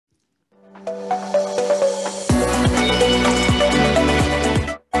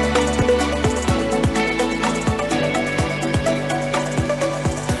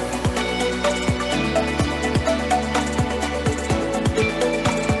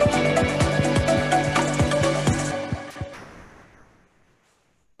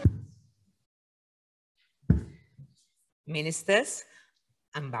Ministers,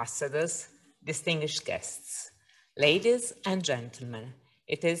 ambassadors, distinguished guests, ladies and gentlemen,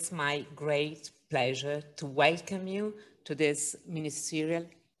 it is my great pleasure to welcome you to this Ministerial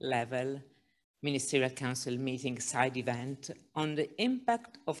Level Ministerial Council meeting side event on the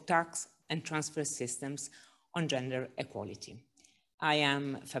impact of tax and transfer systems on gender equality. I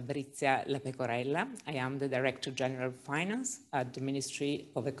am Fabrizia La Pecorella. I am the Director General of Finance at the Ministry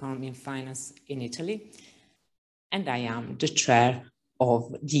of Economy and Finance in Italy, and I am the chair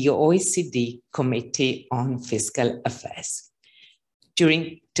of the OECD Committee on Fiscal Affairs.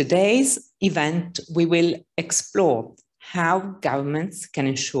 During today's event, we will explore how governments can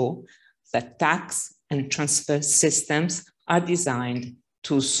ensure that tax and transfer systems are designed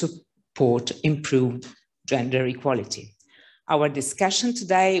to support improved gender equality. Our discussion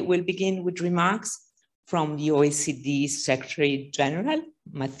today will begin with remarks from the OECD Secretary General,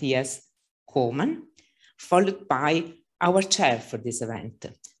 Mathias Cormann, followed by our chair for this event,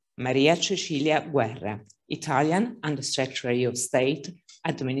 Maria Cecilia Guerra, Italian Undersecretary of State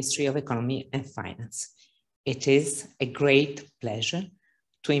at the Ministry of Economy and Finance. It is a great pleasure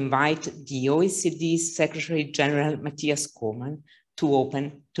to invite the OECD Secretary General, Mathias Cormann, to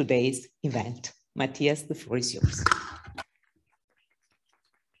open today's event. Mathias, the floor is yours.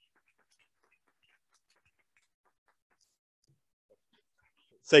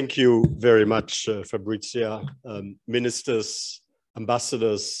 Thank you very much, Fabrizia. Ministers,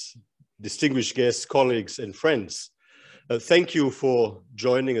 ambassadors, distinguished guests, colleagues, and friends. Thank you for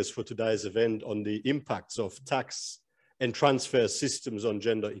joining us for today's event on the impacts of tax and transfer systems on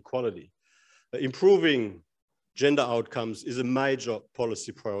gender equality. Improving gender outcomes is a major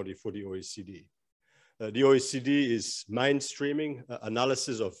policy priority for the OECD. The OECD is mainstreaming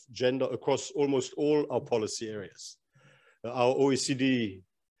analysis of gender across almost all our policy areas. Our OECD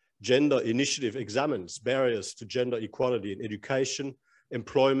Gender Initiative examines barriers to gender equality in education,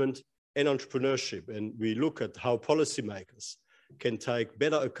 employment, and entrepreneurship. And we look at how policymakers can take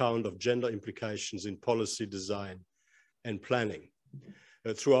better account of gender implications in policy design and planning.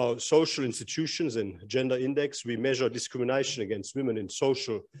 Through our social institutions and gender index, we measure discrimination against women in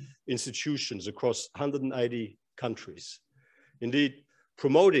social institutions across 180 countries. Indeed,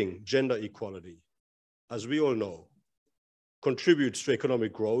 promoting gender equality, as we all know, contributes to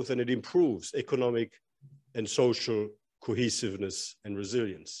economic growth, and it improves economic and social cohesiveness and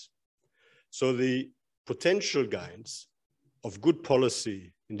resilience. So the potential gains of good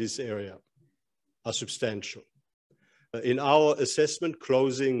policy in this area are substantial. In our assessment,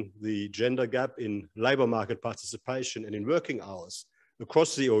 closing the gender gap in labor market participation and in working hours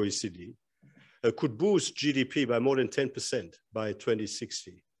across the OECD could boost GDP by more than 10% by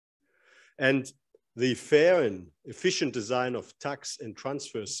 2060. And the fair and efficient design of tax and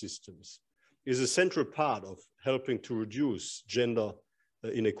transfer systems is a central part of helping to reduce gender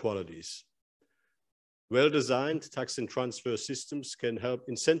inequalities. Well-designed tax and transfer systems can help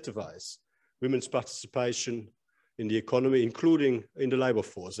incentivize women's participation in the economy, including in the labor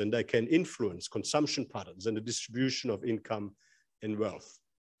force, and they can influence consumption patterns and the distribution of income and wealth.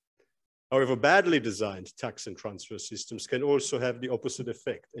 However, badly designed tax and transfer systems can also have the opposite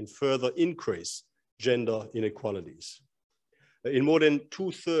effect and further increase gender inequalities. In more than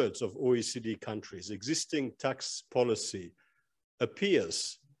 2/3 of OECD countries, existing tax policy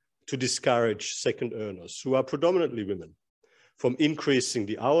appears to discourage second earners, who are predominantly women, from increasing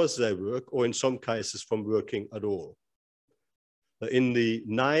the hours they work, or in some cases from working at all. In the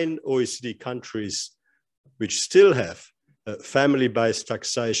 9 OECD countries which still have family-based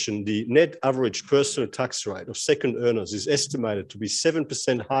taxation, the net average personal tax rate of second earners is estimated to be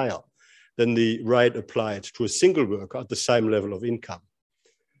 7% higher than the rate applied to a single worker at the same level of income.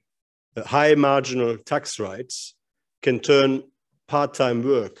 High marginal tax rates can turn part-time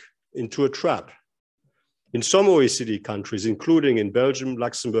work into a trap. In some OECD countries, including in Belgium,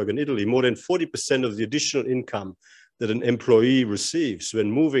 Luxembourg, and Italy, more than 40% of the additional income that an employee receives when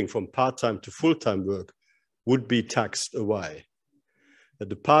moving from part-time to full-time work would be taxed away.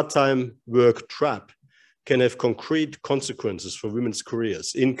 The part-time work trap can have concrete consequences for women's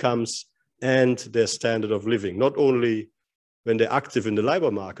careers, incomes, and their standard of living, not only when they're active in the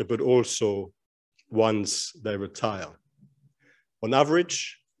labor market, but also once they retire. On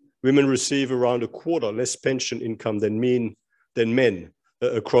average, women receive around a quarter less pension income than men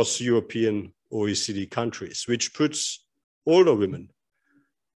across European OECD countries, which puts older women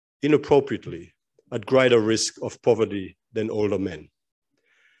inappropriately at greater risk of poverty than older men.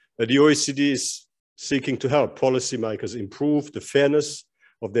 The OECD is seeking to help policymakers improve the fairness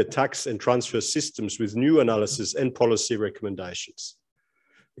of their tax and transfer systems with new analysis and policy recommendations.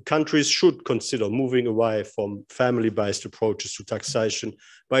 The countries should consider moving away from family-based approaches to taxation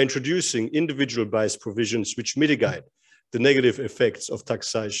by introducing individual-based provisions which mitigate the negative effects of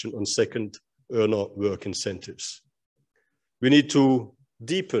taxation on second earner work incentives. We need to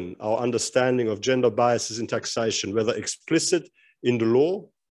deepen our understanding of gender biases in taxation, whether explicit in the law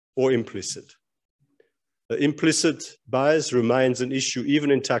or implicit. The implicit bias remains an issue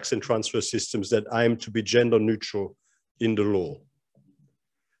even in tax and transfer systems that aim to be gender neutral in the law.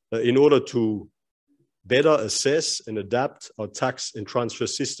 In order to better assess and adapt our tax and transfer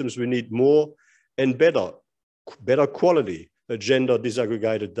systems, we need more and better quality gender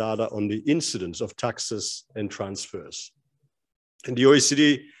disaggregated data on the incidence of taxes and transfers. And the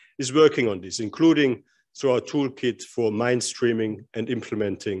OECD is working on this, including through our toolkit for mainstreaming and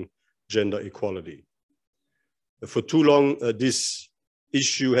implementing gender equality. For too long, this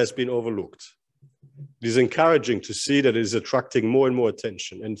issue has been overlooked. It is encouraging to see that it is attracting more and more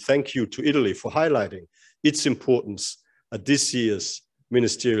attention. And thank you to Italy for highlighting its importance at this year's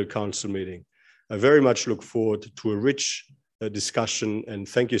Ministerial Council meeting. I very much look forward to a rich discussion, and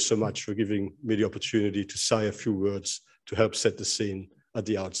thank you so much for giving me the opportunity to say a few words to help set the scene at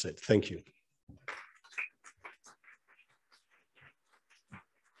the outset. Thank you.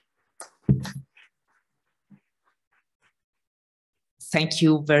 Thank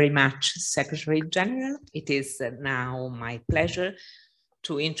you very much, Secretary General. It is now my pleasure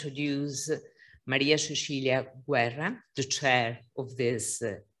to introduce Maria Cecilia Guerra, the chair of this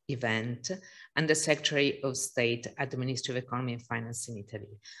event, and the Secretary of State at the Ministry of Economy and Finance in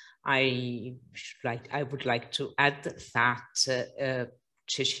Italy. I would like to add that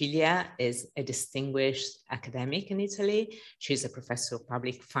Cecilia is a distinguished academic in Italy. She's a professor of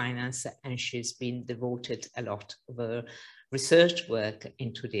public finance, and she's been devoted a lot of her research work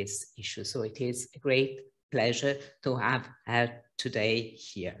into this issue. So it is a great pleasure to have her today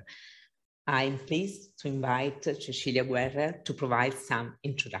here. I'm pleased to invite Cecilia Guerra to provide some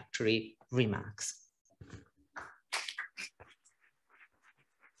introductory remarks.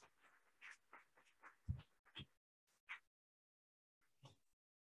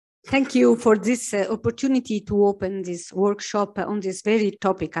 Thank you for this opportunity to open this workshop on this very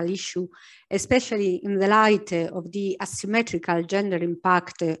topical issue, especially in the light of the asymmetrical gender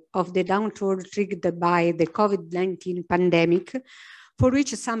impact of the downturn triggered by the COVID-19 pandemic, for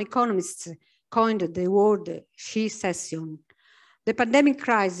which some economists coined the word she-cession. The pandemic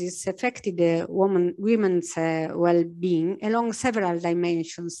crisis affected women's well-being along several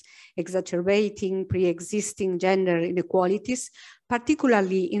dimensions, exacerbating pre-existing gender inequalities,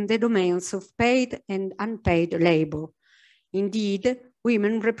 particularly in the domains of paid and unpaid labor. Indeed,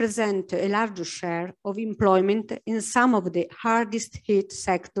 women represent a larger share of employment in some of the hardest hit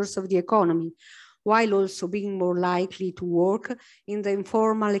sectors of the economy, while also being more likely to work in the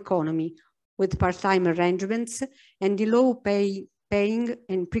informal economy with part-time arrangements and the low-paying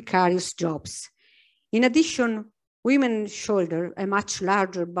and precarious jobs. In addition, women shoulder a much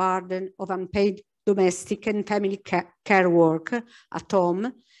larger burden of unpaid domestic and family care work at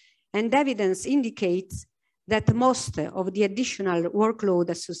home, and evidence indicates that most of the additional workload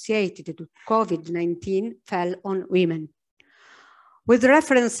associated to COVID-19 fell on women. With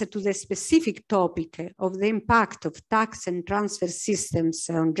reference to the specific topic of the impact of tax and transfer systems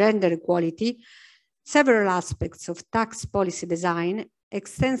on gender equality, several aspects of tax policy design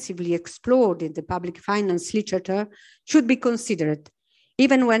extensively explored in the public finance literature should be considered,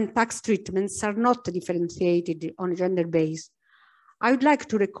 even when tax treatments are not differentiated on a gender base. I would like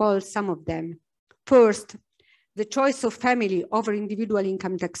to recall some of them. First, the choice of family over individual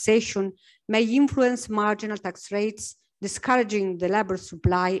income taxation may influence marginal tax rates, discouraging the labor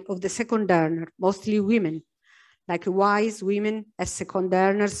supply of the second earner, mostly women. Likewise, women as second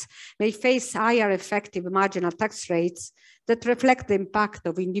earners may face higher effective marginal tax rates that reflect the impact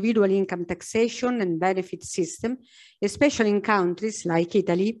of individual income taxation and benefit system, especially in countries like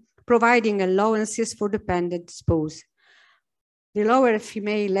Italy, providing allowances for dependent spouse. The lower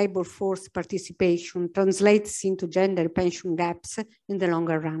female labor force participation translates into gender pension gaps in the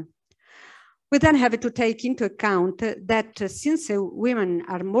longer run. We then have to take into account that since women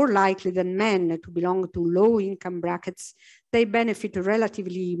are more likely than men to belong to low income brackets, they benefit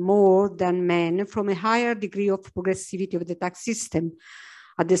relatively more than men from a higher degree of progressivity of the tax system.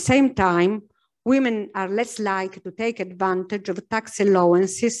 At the same time, women are less likely to take advantage of tax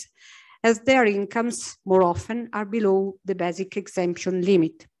allowances as their incomes more often are below the basic exemption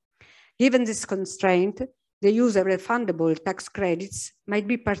limit. Given this constraint, the use of refundable tax credits might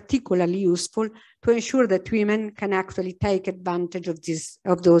be particularly useful to ensure that women can actually take advantage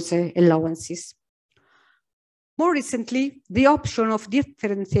of those allowances. More recently, the option of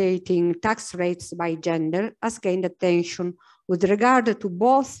differentiating tax rates by gender has gained attention with regard to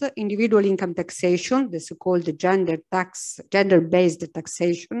both individual income taxation, the so-called gender-based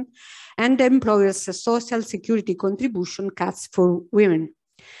taxation, and employers' social security contribution cuts for women.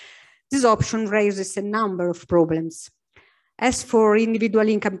 This option raises a number of problems. As for individual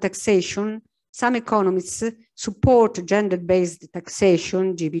income taxation, some economists support gender-based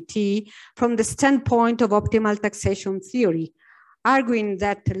taxation, GBT, from the standpoint of optimal taxation theory, arguing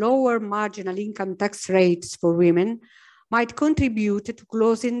that lower marginal income tax rates for women might contribute to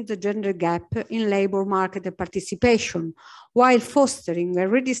closing the gender gap in labor market participation, while fostering a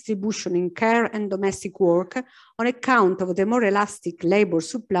redistribution in care and domestic work on account of the more elastic labor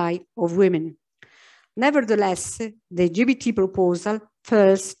supply of women. Nevertheless, the GBT proposal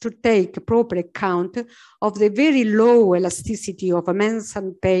fails to take proper account of the very low elasticity of a men's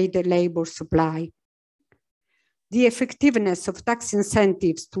unpaid labor supply. The effectiveness of tax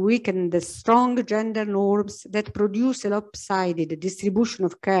incentives to weaken the strong gender norms that produce a lopsided distribution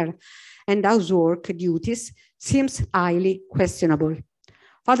of care and housework duties seems highly questionable.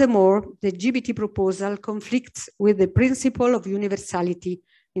 Furthermore, the GBT proposal conflicts with the principle of universality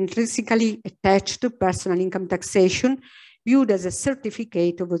intrinsically attached to personal income taxation, viewed as a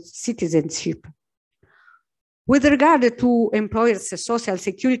certificate of citizenship. With regard to employers' social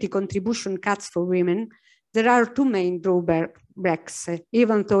security contribution cuts for women, there are two main drawbacks,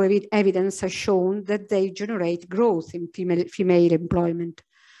 even though evidence has shown that they generate growth in female employment.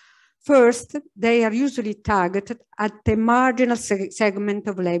 First, they are usually targeted at a marginal segment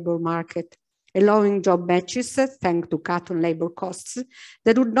of labor market, allowing job matches thanks to cut on labor costs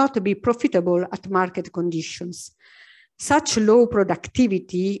that would not be profitable at market conditions. Such low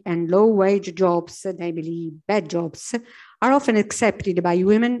productivity and low wage jobs, namely bad jobs, are often accepted by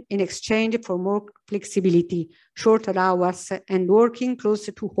women in exchange for more flexibility, shorter hours, and working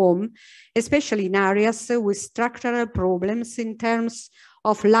closer to home, especially in areas with structural problems in terms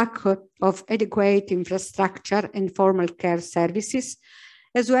of lack of adequate infrastructure and formal care services,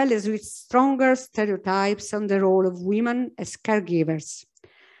 as well as with stronger stereotypes on the role of women as caregivers.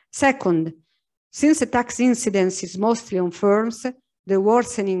 Second, since the tax incidence is mostly on firms, the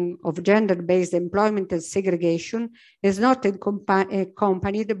worsening of gender-based employment and segregation is not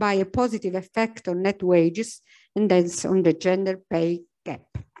accompanied by a positive effect on net wages and thence on the gender pay gap.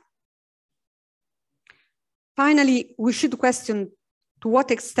 Finally, we should question to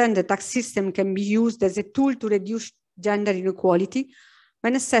what extent the tax system can be used as a tool to reduce gender inequality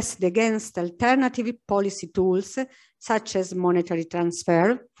when assessed against alternative policy tools such as monetary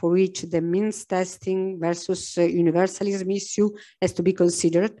transfer, for which the means testing versus universalism issue has to be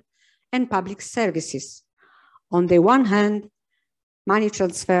considered, and public services. On the one hand, money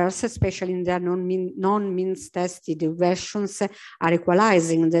transfers, especially in their non-means tested versions, are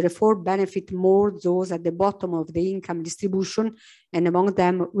equalizing. Therefore, benefit more those at the bottom of the income distribution, and among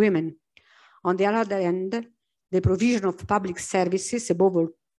them women. On the other hand, the provision of public services, above all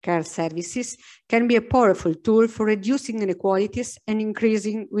care services, can be a powerful tool for reducing inequalities and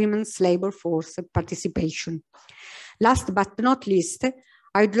increasing women's labor force participation. Last but not least,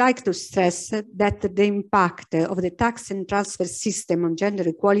 I'd like to stress that the impact of the tax and transfer system on gender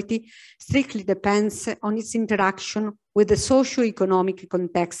equality strictly depends on its interaction with the socio-economic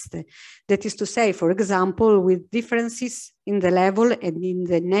context. That is to say, for example, with differences in the level and in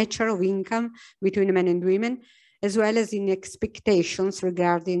the nature of income between men and women, as well as in expectations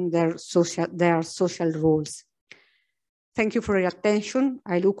regarding their social roles. Thank you for your attention.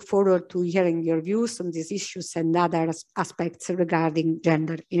 I look forward to hearing your views on these issues and other aspects regarding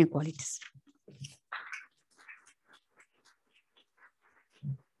gender inequalities.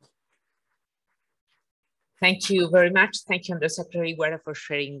 Thank you very much. Thank you, Undersecretary Guerra, for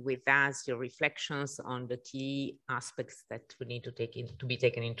sharing with us your reflections on the key aspects that we need to be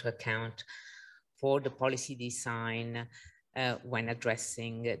taken into account for the policy design when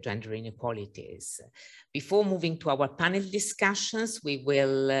addressing gender inequalities. Before moving to our panel discussions, we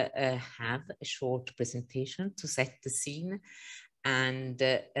will have a short presentation to set the scene. And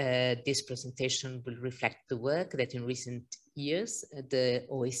this presentation will reflect the work that in recent years the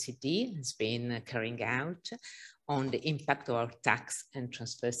OECD has been carrying out on the impact of our tax and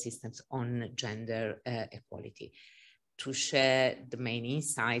transfer systems on gender equality. to share the main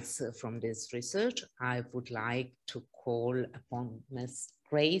insights from this research, I would like to call upon Ms.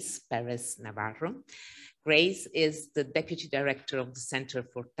 Grace Perez-Navarro. Grace is the Deputy Director of the Center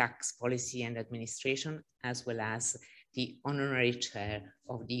for Tax Policy and Administration, as well as the Honorary Chair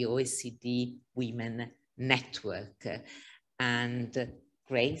of the OECD Women Network. And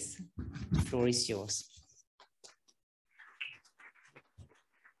Grace, the floor is yours.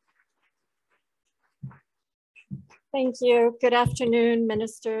 Thank you. Good afternoon,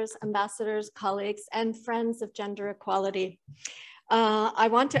 ministers, ambassadors, colleagues, and friends of gender equality. I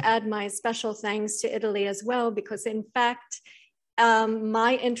want to add my special thanks to Italy as well, because in fact,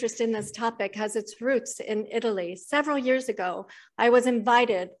 my interest in this topic has its roots in Italy. Several years ago, I was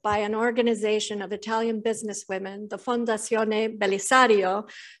invited by an organization of Italian businesswomen, the Fondazione Belisario,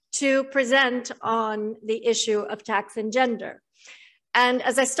 to present on the issue of tax and gender. And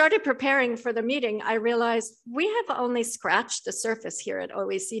as I started preparing for the meeting, I realized we have only scratched the surface here at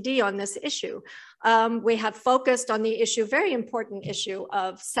OECD on this issue. We have focused on the issue, very important issue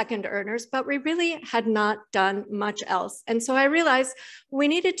of second earners, but we really had not done much else. And so I realized we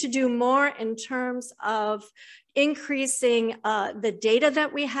needed to do more in terms of increasing the data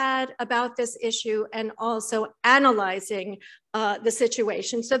that we had about this issue and also analyzing the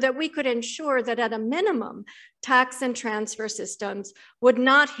situation so that we could ensure that at a minimum, tax and transfer systems would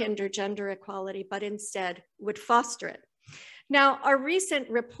not hinder gender equality, but instead would foster it. Now, our recent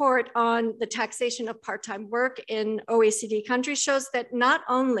report on the taxation of part-time work in OECD countries shows that not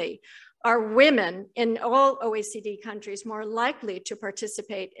only are women in all OECD countries more likely to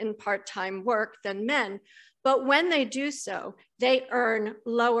participate in part-time work than men, but when they do so, they earn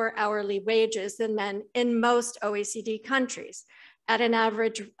lower hourly wages than men in most OECD countries at an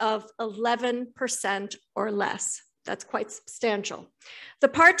average of 11% or less. That's quite substantial. The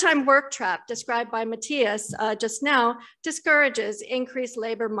part-time work trap described by Mathias just now discourages increased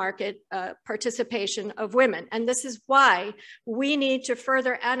labor market participation of women. And this is why we need to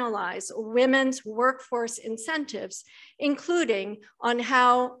further analyze women's workforce incentives, including on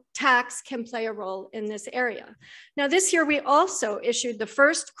how tax can play a role in this area. Now, this year, we also issued the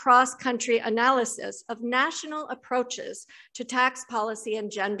first cross-country analysis of national approaches to tax policy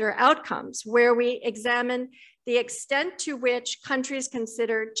and gender outcomes, where we examine the extent to which countries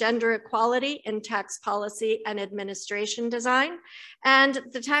consider gender equality in tax policy and administration design. And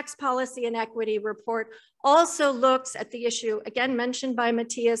the Tax Policy and Equity Report also looks at the issue, again mentioned by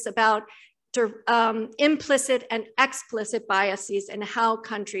Mathias, about implicit and explicit biases and how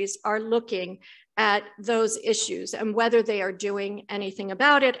countries are looking at those issues and whether they are doing anything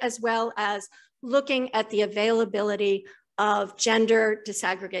about it, as well as looking at the availability of gender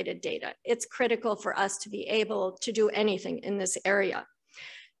disaggregated data. It's critical for us to be able to do anything in this area.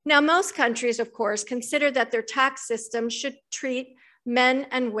 Now, most countries, of course, consider that their tax system should treat men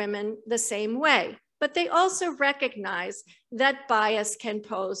and women the same way, but they also recognize that bias can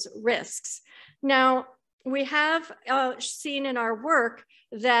pose risks. Now, we have seen in our work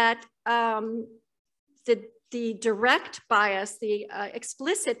that the direct bias, the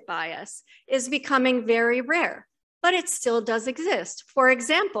explicit bias, is becoming very rare, but it still does exist. For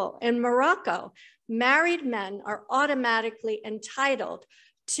example, in Morocco, married men are automatically entitled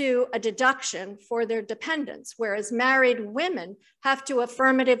to a deduction for their dependents, whereas married women have to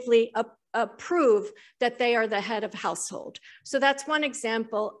affirmatively prove that they are the head of household. So that's one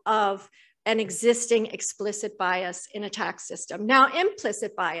example of an existing explicit bias in a tax system. Now,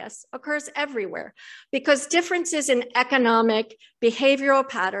 implicit bias occurs everywhere because differences in economic behavioral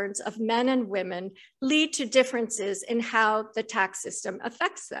patterns of men and women lead to differences in how the tax system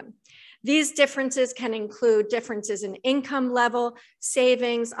affects them. These differences can include differences in income level,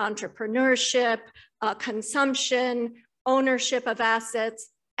 savings, entrepreneurship, consumption, ownership of assets,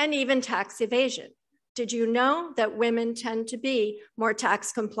 and even tax evasion. Did you know that women tend to be more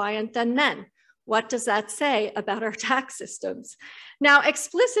tax compliant than men? What does that say about our tax systems? Now,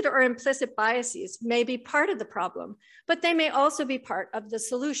 explicit or implicit biases may be part of the problem, but they may also be part of the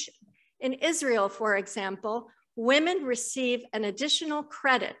solution. In Israel, for example, women receive an additional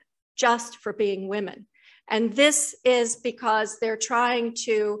credit just for being women. And this is because they're trying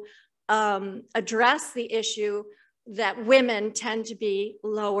to address the issue that women tend to be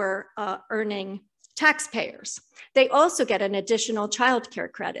lower earning taxpayers. They also get an additional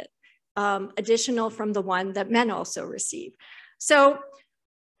childcare credit, additional from the one that men also receive. So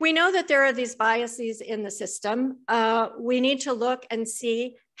we know that there are these biases in the system. We need to look and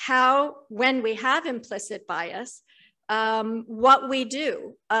see how, when we have implicit bias, what we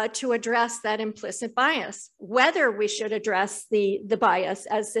do to address that implicit bias, whether we should address the bias,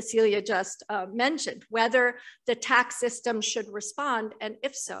 as Cecilia just mentioned, whether the tax system should respond, and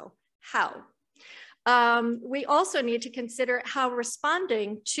if so, how. We also need to consider how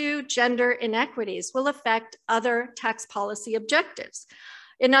responding to gender inequities will affect other tax policy objectives.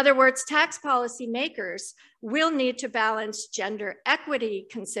 In other words, tax policy makers will need to balance gender equity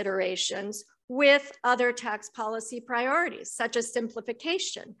considerations with other tax policy priorities, such as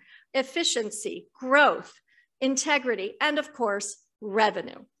simplification, efficiency, growth, integrity, and of course,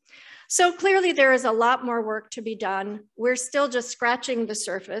 revenue. So clearly there is a lot more work to be done. We're still just scratching the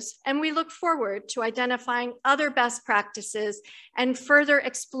surface, and we look forward to identifying other best practices and further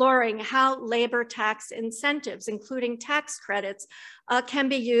exploring how labor tax incentives, including tax credits, can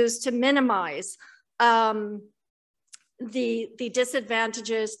be used to minimize the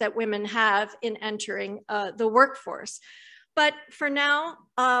disadvantages that women have in entering the workforce. But for now,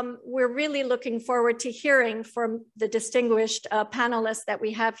 we're really looking forward to hearing from the distinguished panelists that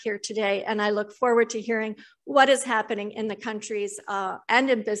we have here today. And I look forward to hearing what is happening in the countries and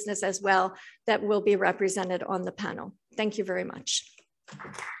in business as well that will be represented on the panel. Thank you very much.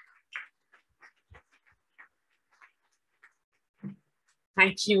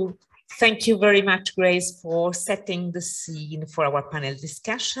 Thank you. Thank you very much, Grace, for setting the scene for our panel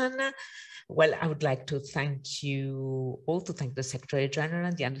discussion. Well, I would like to thank you all, to thank the Secretary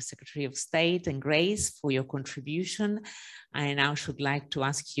General, the Undersecretary of State, and Grace for your contribution. I now should like to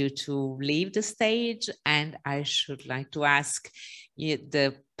ask you to leave the stage, and I should like to ask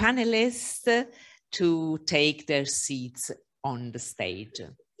the panelists to take their seats on the stage.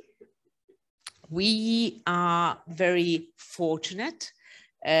 We are very fortunate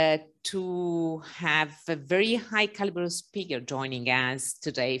to have a very high caliber speaker joining us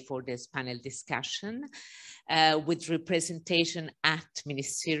today for this panel discussion with representation at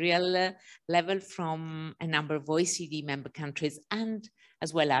ministerial level from a number of OECD member countries and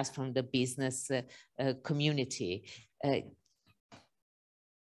as well as from the business community.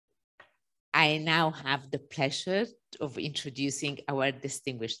 I now have the pleasure of introducing our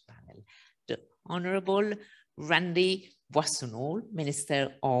distinguished panel. The Honorable Randy Boissonnault,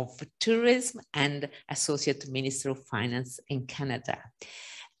 Minister of Tourism and Associate Minister of Finance in Canada,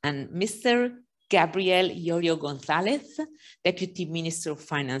 and Mr. Gabriel Yorio Gonzalez, Deputy Minister of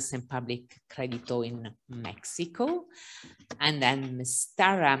Finance and Public Credito in Mexico, and then Ms.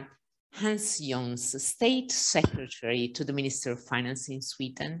 Tara Hans-Jons, State Secretary to the Minister of Finance in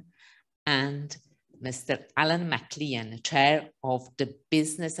Sweden, and Mr. Alan McLean, Chair of the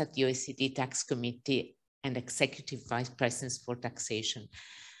Business at the OECD Tax Committee and Executive Vice President for Taxation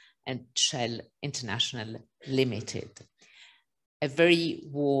and Shell International Limited. A very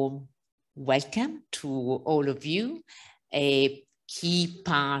warm welcome to all of you. A key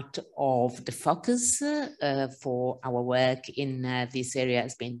part of the focus for our work in this area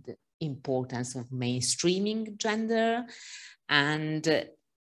has been the importance of mainstreaming gender. And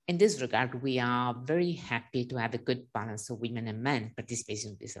in this regard, we are very happy to have a good balance of women and men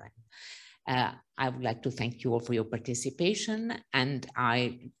participating in this event. I would like to thank you all for your participation, and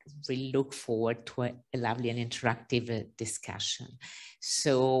I really look forward to a lovely and interactive discussion.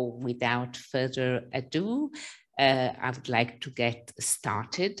 So without further ado, I would like to get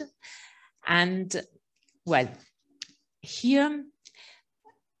started. And well, here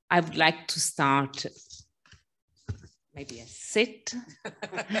I would like to start maybe a sit.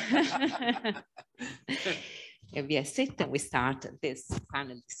 Maybe a sit and we start this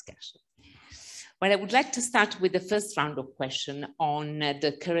panel discussion. Well, I would like to start with the first round of questions on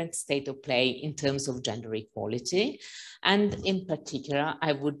the current state of play in terms of gender equality. And in particular,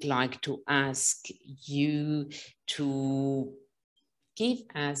 I would like to ask you to give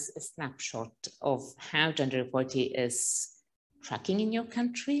us a snapshot of how gender equality is tracking in your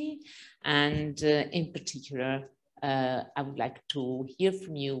country. And in particular, I would like to hear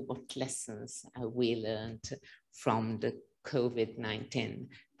from you what lessons we learned from the COVID-19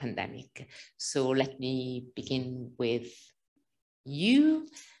 pandemic. So let me begin with you,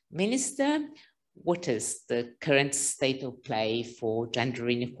 Minister. What is the current state of play for gender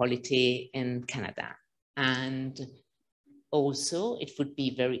inequality in Canada? And also, it would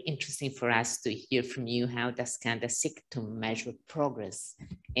be very interesting for us to hear from you, how does Canada seek to measure progress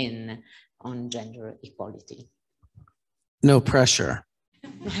on gender equality? No pressure.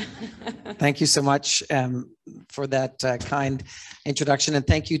 Thank you so much for that kind introduction, and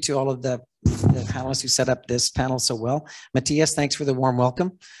thank you to all of the the panelists who set up this panel so well. Mathias, thanks for the warm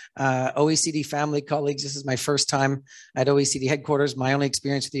welcome. OECD family, colleagues, this is my first time at OECD headquarters. My only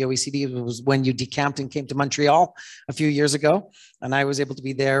experience with the OECD was when you decamped and came to Montreal a few years ago. And I was able to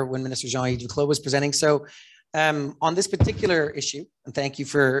be there when Minister Jean-Yves Duclos was presenting. So on this particular issue, and thank you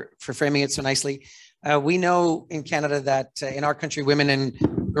for framing it so nicely, we know in Canada that in our country, women and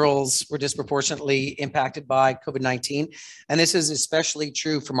girls were disproportionately impacted by COVID-19. And this is especially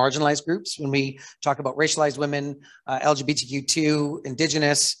true for marginalized groups. When we talk about racialized women, LGBTQ2,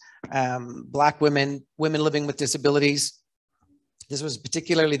 Indigenous, Black women, women living with disabilities, this was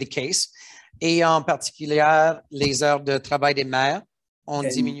particularly the case. Et en particulier, les heures de travail des mères ont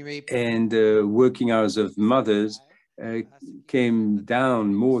diminué. And working hours of mothers came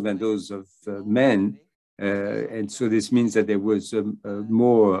down more than those of men. And so this means that there was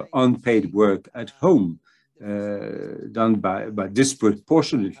more unpaid work at home done by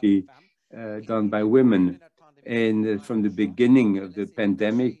disproportionately done by women. And from the beginning of the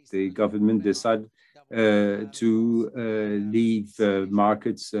pandemic, the government decided to leave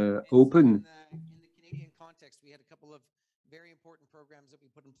markets open. In the Canadian context, we had a couple of very important programs that we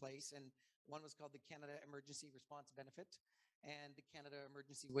put in place, and one was called the Canada Emergency Response Benefit and the Canada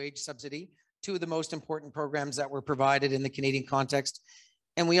Emergency Wage Subsidy, two of the most important programs that were provided in the Canadian context.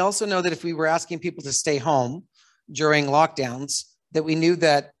 And we also know that if we were asking people to stay home during lockdowns, that we knew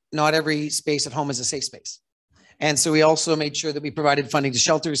that not every space at home is a safe space. And so we also made sure that we provided funding to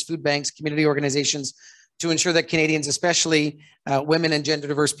shelters, food banks, community organizations to ensure that Canadians, especially women and gender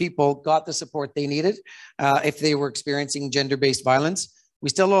diverse people, got the support they needed if they were experiencing gender-based violence. We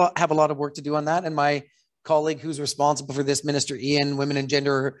still have a lot of work to do on that. And my colleague who's responsible for this, Minister Ian, Women and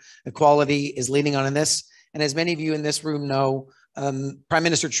Gender Equality, is leading on in this. And as many of you in this room know, Prime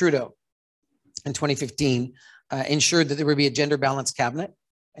Minister Trudeau in 2015 ensured that there would be a gender balanced cabinet.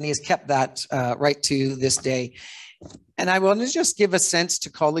 And he has kept that right to this day. And I want to just give a sense to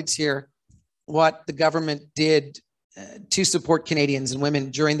colleagues here what the government did to support Canadians and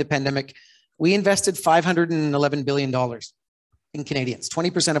women during the pandemic. We invested $511 billion in Canadians,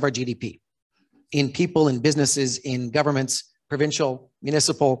 20% of our GDP, in people, in businesses, in governments, provincial,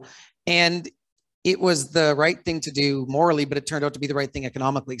 municipal. And it was the right thing to do morally, but it turned out to be the right thing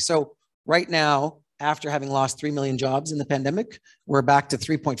economically. So right now, after having lost 3 million jobs in the pandemic, we're back to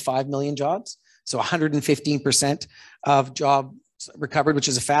 3.5 million jobs. So 115% of jobs recovered, which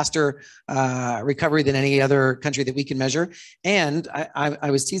is a faster recovery than any other country that we can measure. And I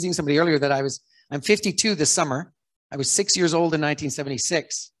was teasing somebody earlier that I'm 52 this summer. I was 6 years old in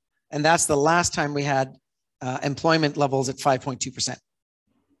 1976. And that's the last time we had employment levels at 5.2%.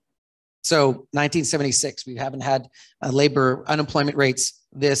 So 1976, we haven't had labor unemployment rates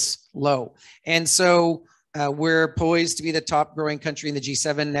this low. And so we're poised to be the top growing country in the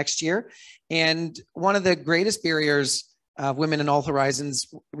G7 next year. And one of the greatest barriers of women in all horizons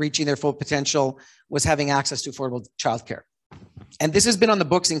reaching their full potential was having access to affordable childcare. And this has been on the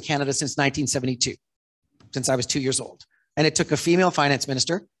books in Canada since 1972, since I was 2 years old. And it took a female finance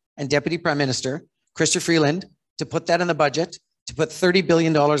minister and Deputy Prime Minister, Chrystia Freeland, to put that in the budget, to put $30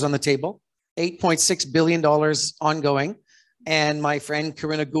 billion on the table, $8.6 billion ongoing. And my friend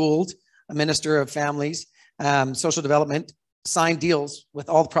Corinna Gould, a Minister of Families, Social Development, signed deals with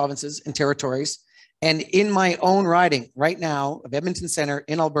all the provinces and territories. And in my own riding right now of Edmonton Centre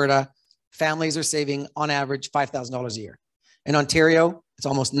in Alberta, families are saving on average $5,000 a year. In Ontario, it's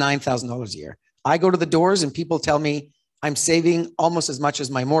almost $9,000 a year. I go to the doors and people tell me I'm saving almost as much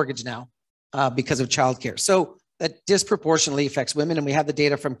as my mortgage now because of childcare. So that disproportionately affects women, and we have the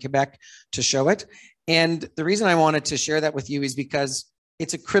data from Quebec to show it. And the reason I wanted to share that with you is because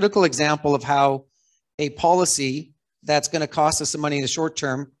it's a critical example of how a policy that's going to cost us some money in the short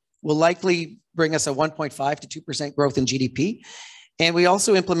term will likely bring us a 1.5 to 2% growth in GDP. And we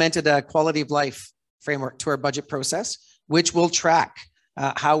also implemented a quality of life framework to our budget process, which will track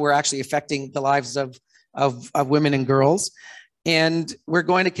how we're actually affecting the lives of women and girls. And we're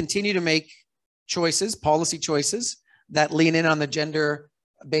going to continue to make choices, policy choices that lean in on the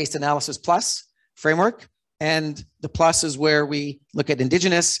gender-based analysis plus framework. And the plus is where we look at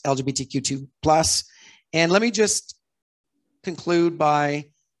Indigenous, LGBTQ2 plus. And let me just conclude by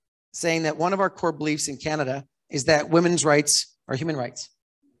saying that one of our core beliefs in Canada is that women's rights are human rights.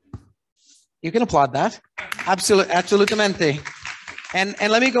 You can applaud that. Absolutamente. And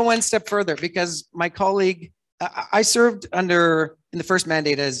let me go one step further, because my colleague, I served in the first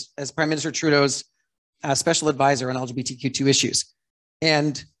mandate as Prime Minister Trudeau's special advisor on LGBTQ2 issues.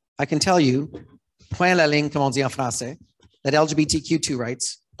 And I can tell you, point la ligne, comme on dit en français, that LGBTQ2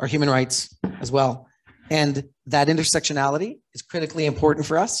 rights are human rights as well. And that intersectionality is critically important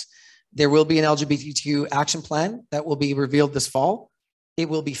for us. There will be an LGBTQ action plan that will be revealed this fall. It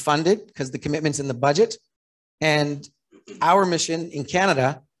will be funded because the commitment's in the budget. And our mission in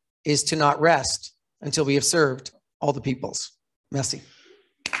Canada is to not rest until we have served all the peoples. Merci.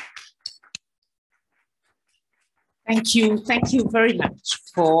 Thank you very much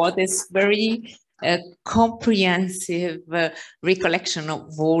for this very comprehensive recollection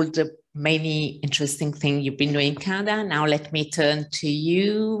of all the many interesting things you've been doing in Canada. Now let me turn to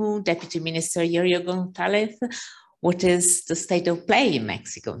you, Deputy Minister Yorio Gonzalez. What is the state of play in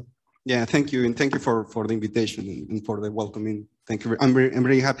Mexico? Yeah, thank you, and thank you for the invitation and for the welcoming. Thank you. I'm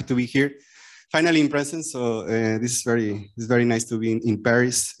very happy to be here, finally in presence. So this is very nice to be in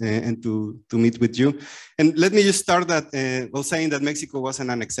Paris and to meet with you. And let me just start that saying that Mexico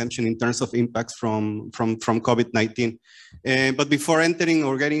wasn't an exception in terms of impacts from COVID-19. But before entering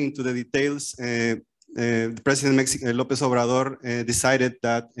or getting into the details, the President López Obrador decided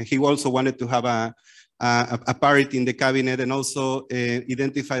that he also wanted to have a parity in the cabinet, and also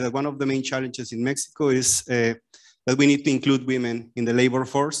identify that one of the main challenges in Mexico is that we need to include women in the labor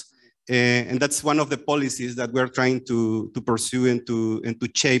force. And that's one of the policies that we're trying to pursue and to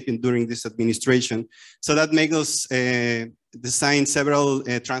shape during this administration. So that makes us design several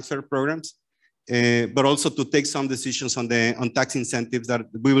transfer programs, but also to take some decisions on tax incentives that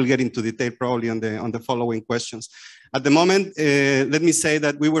we will get into detail probably on the following questions. At the moment, let me say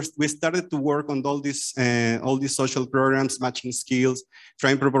that we started to work on all these social programs, matching skills,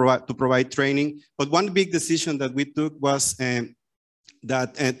 trying to provide training. But one big decision that we took was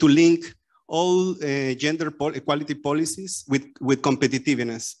that to link all gender equality policies with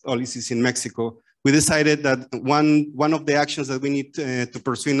competitiveness policies in Mexico. We decided that one of the actions that we need to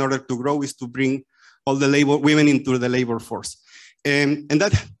pursue in order to grow is to bring all the women into the labor force. And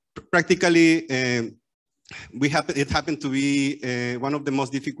that practically, it happened to be one of the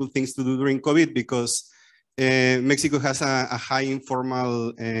most difficult things to do during COVID, because Mexico has a high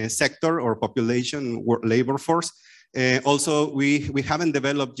informal sector or population labor force. Also, we haven't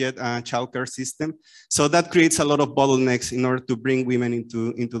developed yet a childcare system. So that creates a lot of bottlenecks in order to bring women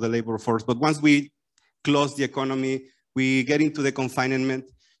into the labor force. But once we close the economy, we get into the confinement,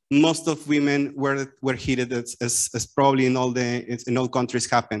 most of women were hit as probably in all countries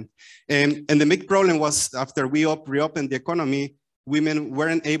happened. And the big problem was after we reopened the economy, women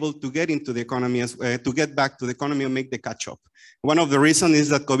weren't able to get into the economy, to get back to the economy and make the catch up. One of the reasons is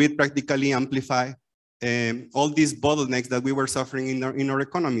that COVID practically amplified all these bottlenecks that we were suffering in our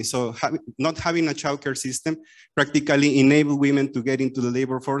economy. So not having a childcare system practically enabled women to get into the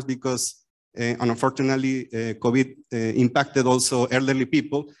labor force, because unfortunately, COVID impacted also elderly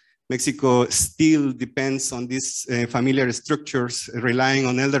people. Mexico still depends on these familiar structures relying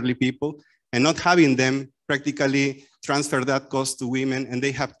on elderly people, and not having them practically transfer that cost to women, and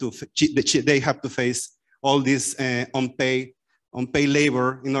they have to face all this unpaid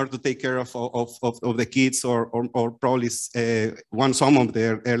labor in order to take care of the kids or probably some of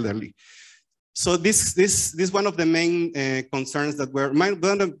their elderly. So this is one of the main concerns that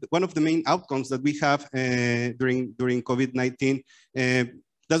one of the main outcomes that we have during COVID-19.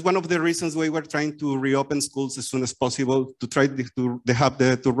 That's one of the reasons why we're trying to reopen schools as soon as possible, to try to have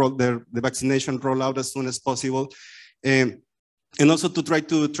the vaccination roll out as soon as possible. And also to try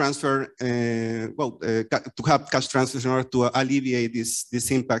to transfer, to have cash transfers in order to alleviate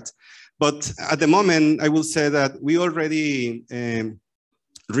this impact. But at the moment, I will say that we already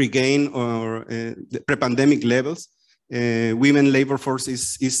regain the pre-pandemic levels. Women labor force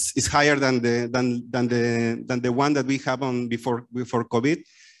is higher than the one that we have before COVID.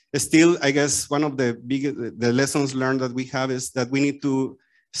 Still, I guess one of the lessons learned that we have is that we need to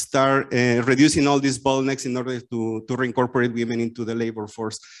start reducing all these bottlenecks in order to reincorporate women into the labor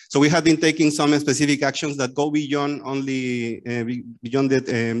force. So we have been taking some specific actions that go beyond the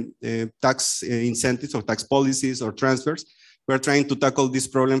tax incentives or tax policies or transfers. We're trying to tackle this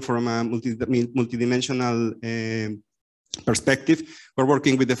problem from a multidimensional perspective. We're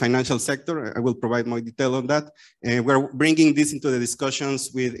working with the financial sector. I will provide more detail on that. We're bringing this into the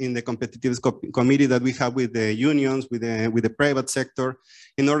discussions in the competitiveness committee that we have with the unions, with the private sector,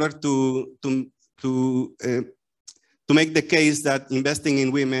 in order to make the case that investing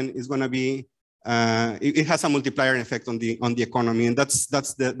in women is going to be it has a multiplier effect on the economy, and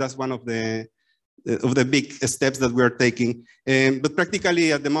that's one of the big steps that we are taking. But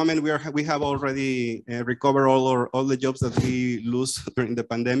practically at the moment we have already recovered all the jobs that we lose during the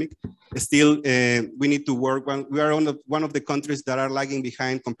pandemic. Still, we need to work. We are one of the countries that are lagging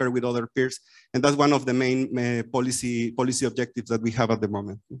behind compared with other peers, and that's one of the main policy objectives that we have at the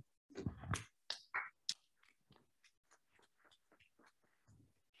moment.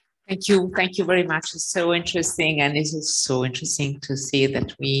 Thank you very much. It's so interesting, and it is so interesting to see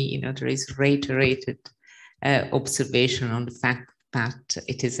that there is reiterated observation on the fact that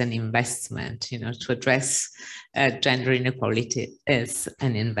it is an investment, to address gender inequality is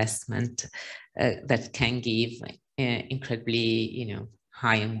an investment that can give incredibly,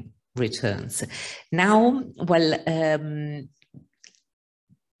 high returns. Now, well,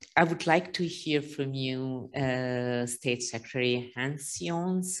 I would like to hear from you, State Secretary Hans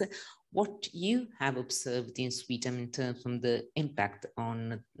Jons, what you have observed in Sweden in terms of the impact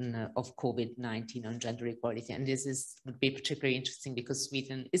of COVID-19 on gender equality. And this would be particularly interesting because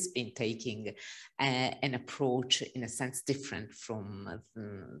Sweden has been taking an approach in a sense different from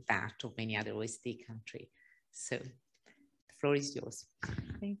that of many other OECD countries. So the floor is yours.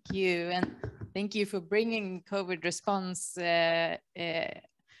 Thank you. And thank you for bringing COVID response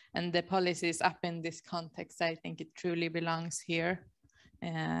and the policies up in this context. I think it truly belongs here.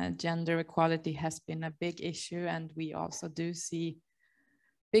 Gender equality has been a big issue, and we also do see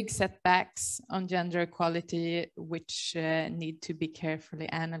big setbacks on gender equality, which need to be carefully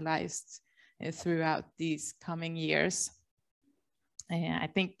analyzed throughout these coming years. I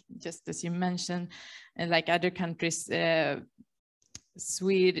think, just as you mentioned, like other countries, the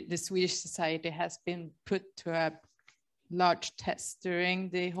Swedish society has been put to a large test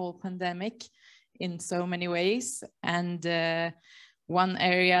during the whole pandemic in so many ways. And one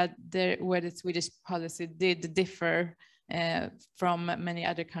area where the Swedish policy did differ from many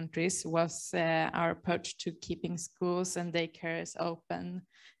other countries was our approach to keeping schools and daycares open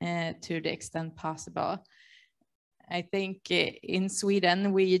to the extent possible. I think in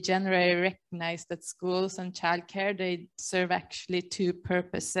Sweden, we generally recognize that schools and childcare, they serve actually two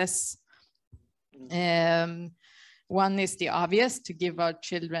purposes. One is the obvious, to give our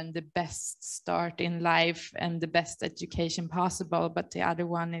children the best start in life and the best education possible. But the other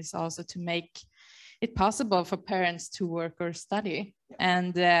one is also to make it possible for parents to work or study.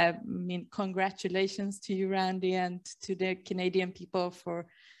 And I mean, congratulations to you, Randy, and to the Canadian people for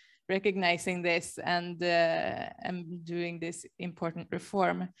recognizing this and doing this important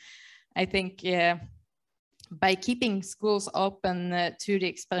reform. I think by keeping schools open to the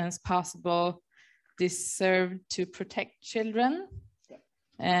extent possible, this served to protect children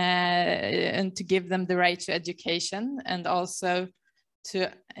and to give them the right to education, and also to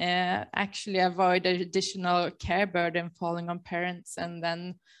actually avoid additional care burden falling on parents, and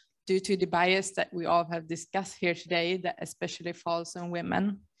then due to the bias that we all have discussed here today, that especially falls on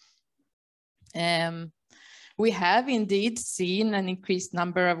women. We have indeed seen an increased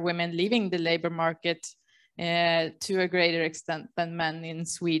number of women leaving the labor market to a greater extent than men in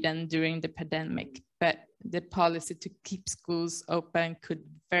Sweden during the pandemic, but the policy to keep schools open could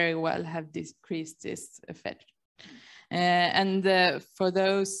very well have decreased this effect. And for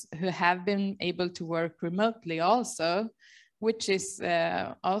those who have been able to work remotely also, which is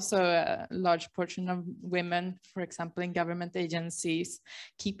also a large portion of women, for example, in government agencies,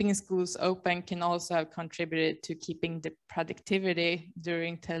 keeping schools open can also have contributed to keeping the productivity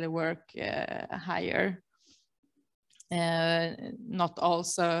during telework higher. Not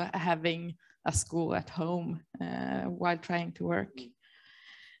also having a school at home while trying to work.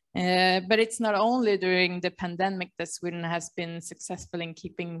 But it's not only during the pandemic that Sweden has been successful in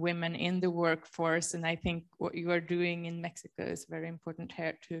keeping women in the workforce, and I think what you are doing in Mexico is very important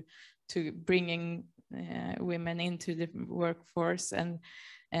here to bringing women into the workforce, and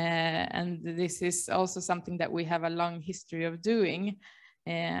this is also something that we have a long history of doing.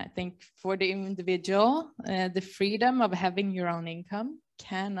 I think for the individual, the freedom of having your own income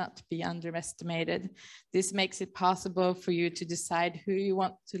cannot be underestimated. This makes it possible for you to decide who you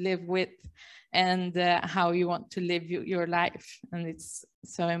want to live with and how you want to live your life. And it's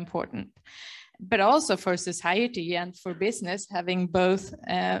so important. But also for society and for business, having both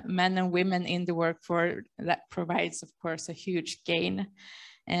men and women in the workforce, that provides, of course, a huge gain.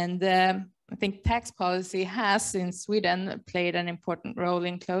 And I think tax policy has in Sweden played an important role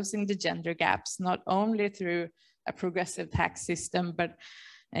in closing the gender gaps, not only through a progressive tax system, but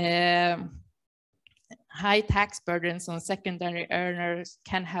high tax burdens on secondary earners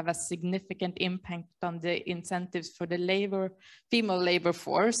can have a significant impact on the incentives for the female labor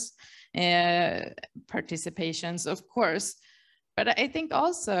force participations, of course. But I think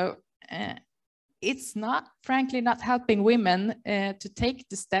also it's not, frankly, not helping women to take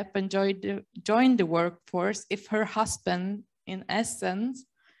the step and join the workforce if her husband, in essence,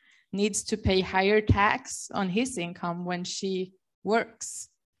 needs to pay higher tax on his income when she works.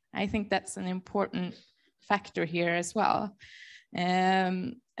 I think that's an important factor here as well.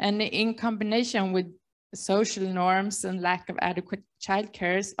 And in combination with social norms and lack of adequate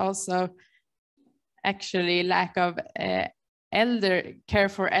childcare is also actually lack of care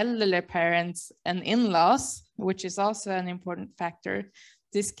for elderly parents and in-laws, which is also an important factor.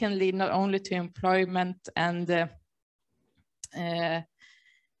 This can lead not only to employment and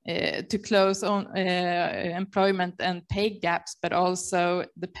to close on employment and pay gaps, but also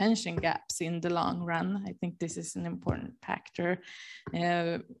the pension gaps in the long run. I think this is an important factor.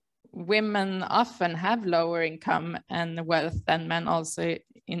 Women often have lower income and wealth than men also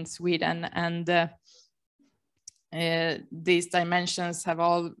in Sweden, and these dimensions have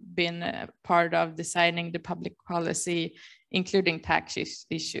all been part of designing the public policy, including tax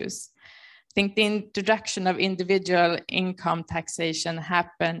issues. I think the introduction of individual income taxation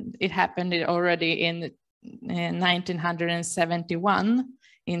happened already in 1971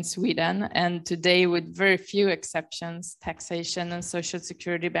 in Sweden, and today, with very few exceptions, taxation and social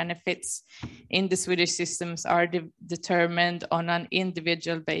security benefits in the Swedish systems are determined on an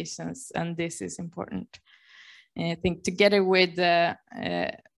individual basis, and this is important. I think together with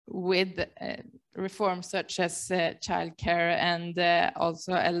reforms such as childcare and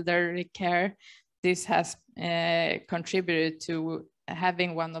also elderly care, this has contributed to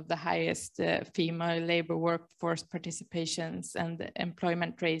having one of the highest female labor workforce participations and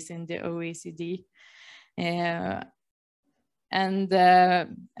employment rates in the OECD. And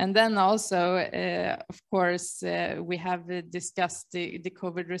then also, of course, we have discussed the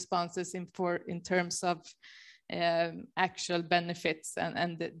COVID responses in terms of actual benefits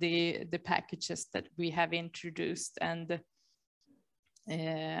and the packages that we have introduced. And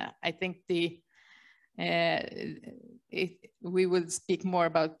I think we will speak more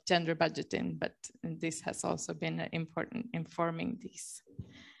about gender budgeting, but this has also been important informing this.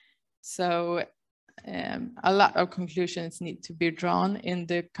 So a lot of conclusions need to be drawn in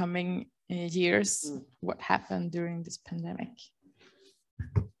the coming years, what happened during this pandemic.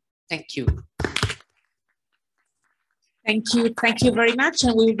 Thank you. Thank you very much.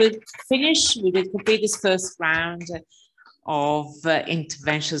 And we will complete this first round of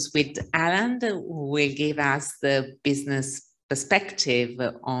interventions with Alan, who will give us the business perspective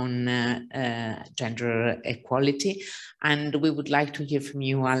on gender equality. And we would like to hear from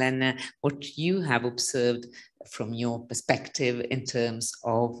you, Alan, what you have observed from your perspective in terms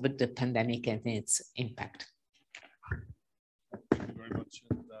of the pandemic and its impact. Thank you very much,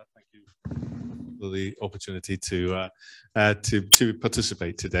 and thank you for the opportunity to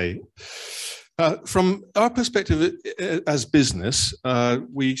participate today. From our perspective as business,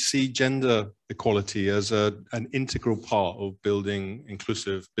 we see gender equality as an integral part of building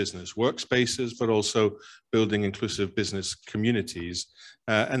inclusive business workspaces, but also building inclusive business communities.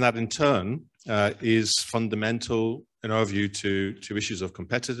 And that in turn is fundamental, in our view, to issues of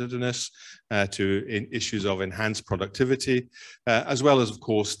competitiveness, to issues of enhanced productivity, as well as, of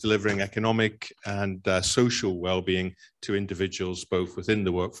course, delivering economic and social well-being to individuals, both within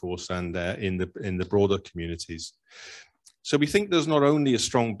the workforce and in the broader communities. So we think there's not only a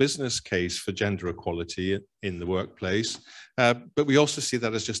strong business case for gender equality in the workplace, but we also see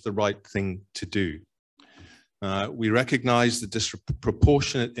that as just the right thing to do. We recognize the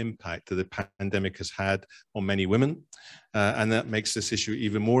disproportionate impact that the pandemic has had on many women, and that makes this issue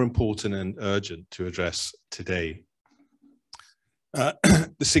even more important and urgent to address today.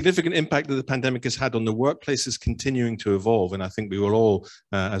 The significant impact that the pandemic has had on the workplace is continuing to evolve, and I think we will all,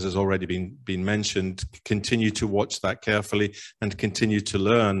 as has already been mentioned, continue to watch that carefully and continue to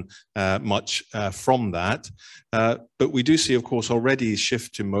learn much from that. But we do see, of course, already a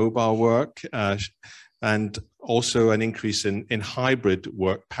shift to mobile work, and also an increase in hybrid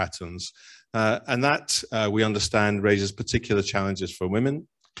work patterns. And that, we understand, raises particular challenges for women,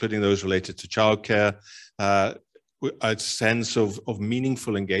 including those related to childcare, a sense of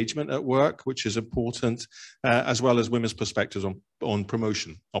meaningful engagement at work, which is important, as well as women's perspectives on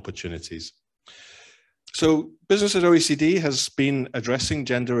promotion opportunities. So Business at OECD has been addressing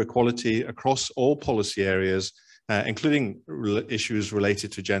gender equality across all policy areas, including issues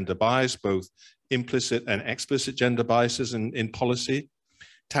related to gender bias, both implicit and explicit gender biases in policy.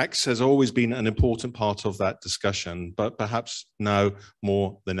 Tax has always been an important part of that discussion, but perhaps now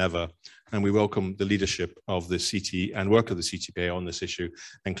more than ever. And we welcome the leadership of the CT and work of the CTPA on this issue,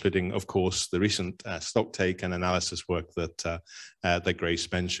 including, of course, the recent stocktake and analysis work that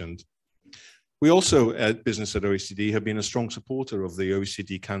Grace mentioned. We also, at Business at OECD, have been a strong supporter of the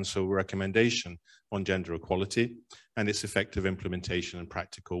OECD Council recommendation on gender equality and its effective implementation in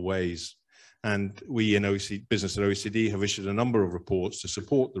practical ways. And we in Business at OECD have issued a number of reports to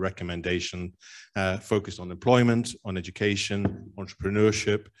support the recommendation, focused on employment, on education,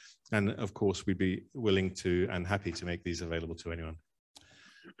 entrepreneurship, And of course, we'd be willing to and happy to make these available to anyone.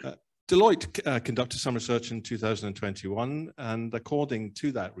 Deloitte conducted some research in 2021, and according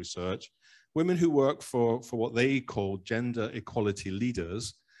to that research, women who work for what they call gender equality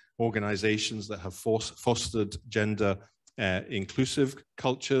leaders, organizations that have fostered gender inclusive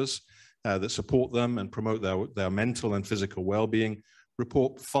cultures that support them and promote their mental and physical well-being,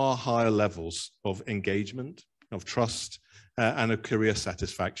 report far higher levels of engagement, of trust, and of career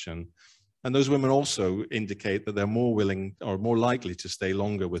satisfaction. And those women also indicate that they're more willing or more likely to stay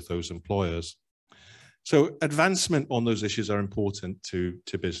longer with those employers. So advancement on those issues are important to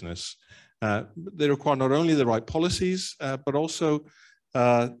business. They require not only the right policies, but also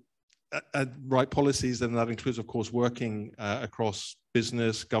right policies, and that includes, of course, working across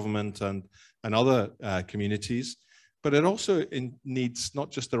business, government, and other communities. But it also needs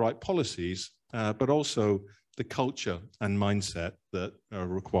not just the right policies, but also the culture and mindset that are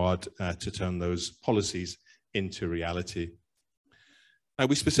required to turn those policies into reality.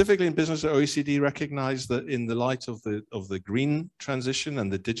 We specifically in business at OECD recognize that in the light of the green transition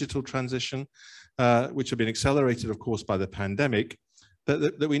and the digital transition, which have been accelerated, of course, by the pandemic,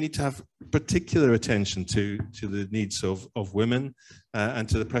 that we need to have particular attention to the needs of women and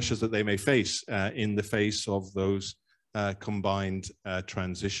to the pressures that they may face in the face of those combined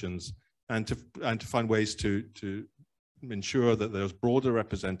transitions, and to find ways to ensure that there's broader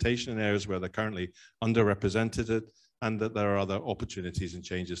representation in areas where they're currently underrepresented, and that there are other opportunities and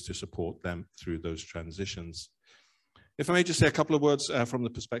changes to support them through those transitions. If I may just say a couple of words from the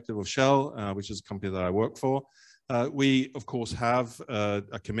perspective of Shell, which is a company that I work for. We, of course, have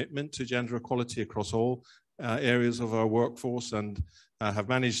a commitment to gender equality across all areas of our workforce, and have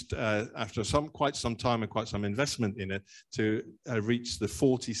managed, after quite some time and quite some investment in it, to reach the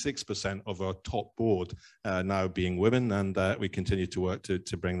 46% of our top board now being women, and we continue to work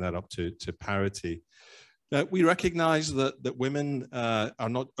to bring that up to parity. We recognize that women are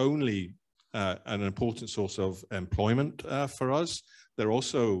not only an important source of employment for us, they're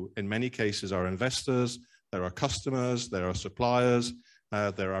also, in many cases, our investors, there are customers, there are suppliers,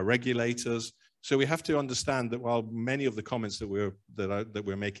 there are regulators. So we have to understand that while many of the comments that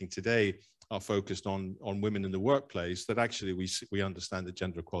we're making today are focused on women in the workplace, that actually we understand that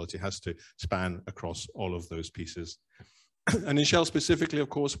gender equality has to span across all of those pieces. And in Shell specifically, of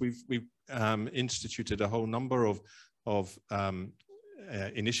course, we've instituted a whole number of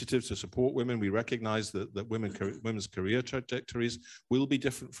initiatives to support women. We recognize that women's career trajectories will be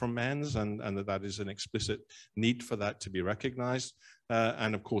different from men's, and that is an explicit need for that to be recognized.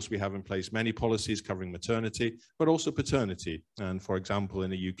 And of course, we have in place many policies covering maternity, but also paternity. And for example,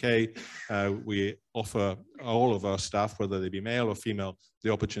 in the UK, we offer all of our staff, whether they be male or female,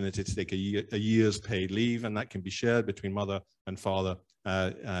 the opportunity to take a year's paid leave, and that can be shared between mother and father,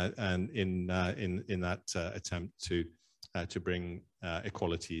 and in that attempt to bring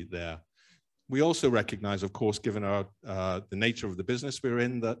equality there. We also recognize, of course, given the nature of the business we're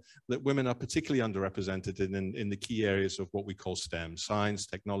in, that women are particularly underrepresented in the key areas of what we call STEM: science,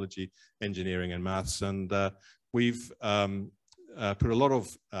 technology, engineering, and maths. And we've put a lot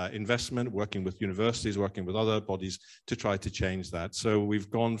of investment working with universities, working with other bodies to try to change that. So we've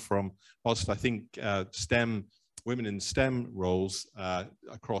gone from, whilst I think women in STEM roles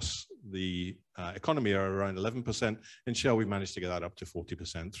across the economy are around 11%. In Shell, we've managed to get that up to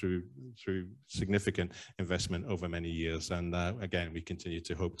 40% through significant investment over many years. And again, we continue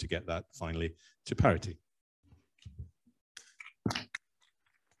to hope to get that finally to parity.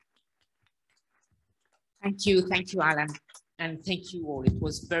 Thank you, Alan. And thank you all. It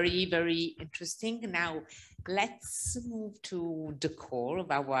was very, very interesting. Now, let's move to the core of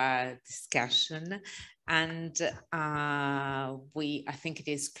our discussion. And I think it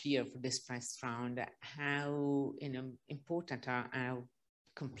is clear for this first round how important how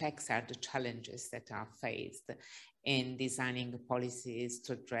complex are the challenges that are faced in designing policies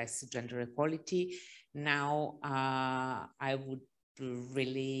to address gender equality. Now, I would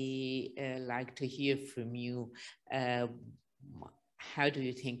really like to hear from you. How do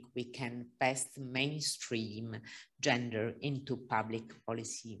you think we can best mainstream gender into public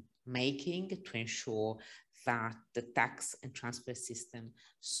policy making to ensure that the tax and transfer system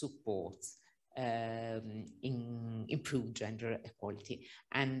supports improved gender equality?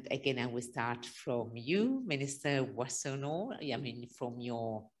 And again, I will start from you, Minister Wassonneau. I mean, from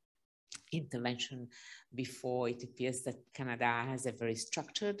your intervention before, it appears that Canada has a very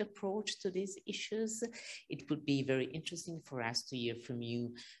structured approach to these issues. It would be very interesting for us to hear from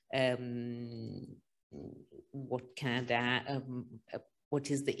you what Canada,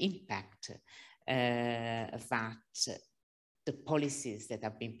 what is the impact that the policies that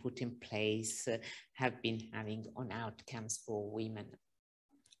have been put in place have been having on outcomes for women.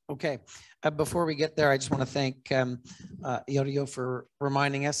 Okay, before we get there, I just want to thank Iorio for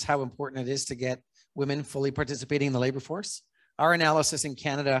reminding us how important it is to get women fully participating in the labor force. Our analysis in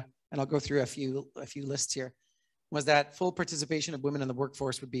Canada, and I'll go through a few lists here, was that full participation of women in the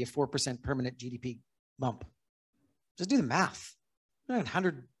workforce would be a 4% permanent GDP bump. Just do the math.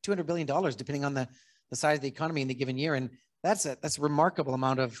 $100, $200 billion, depending on the size of the economy in the given year. And that's a remarkable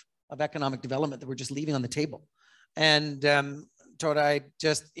amount of economic development that we're just leaving on the table. And Toda,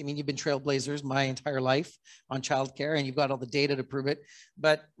 you've been trailblazers my entire life on childcare, and you've got all the data to prove it,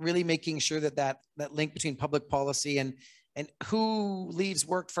 but really making sure that link between public policy and who leaves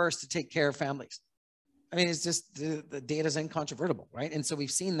work first to take care of families. I mean, it's just the data is incontrovertible, right? And so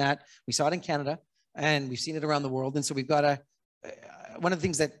we've seen that. We saw it in Canada, and we've seen it around the world. And so we've got one of the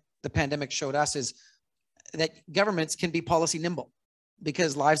things that the pandemic showed us is that governments can be policy nimble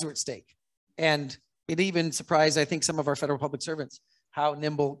because lives are at stake. And it even surprised, I think, some of our federal public servants, how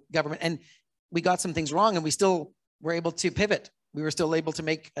nimble government, and we got some things wrong and we still were able to pivot. We were still able to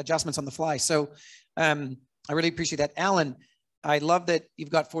make adjustments on the fly. So I really appreciate that. Alan, I love that you've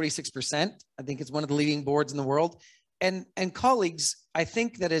got 46%. I think it's one of the leading boards in the world. And colleagues, I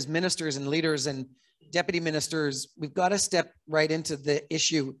think that as ministers and leaders and deputy ministers, we've got to step right into the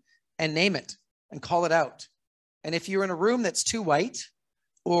issue and name it and call it out. And if you're in a room that's too white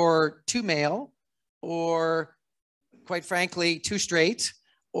or too male, or quite frankly, too straight,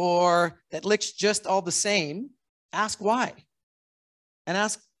 or that looks just all the same, ask why. And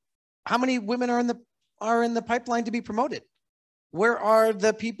ask how many women are in the pipeline to be promoted? Where are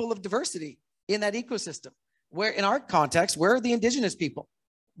the people of diversity in that ecosystem? Where, in our context, where are the Indigenous people?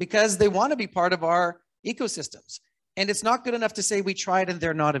 Because they want to be part of our ecosystems. And it's not good enough to say we tried and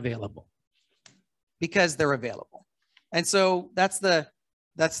they're not available, because they're available. And so that's the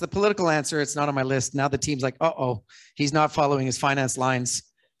political answer. It's not on my list. Now the team's like, uh-oh, he's not following his finance lines.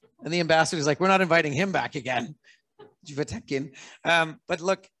 And the ambassador's like, we're not inviting him back again. But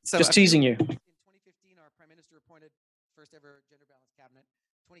look, so just teasing you. In 2015, our Prime Minister appointed first ever gender balanced cabinet.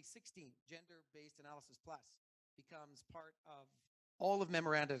 2016, gender-based analysis plus becomes part of all of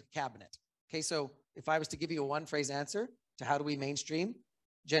memoranda cabinet. Okay, so if I was to give you a one-phrase answer to how do we mainstream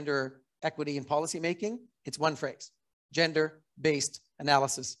gender equity in policymaking, it's one phrase: gender-based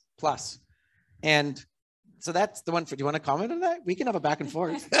analysis plus. And so that's the one. Do you want to comment on that? We can have a back and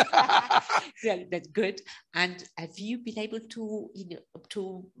forth. Yeah, that's good. And have you been able to,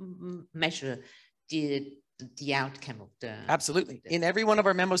 to measure the outcome of the... Absolutely. In every one of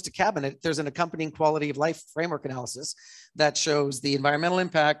our memos to cabinet, there's an accompanying quality of life framework analysis that shows the environmental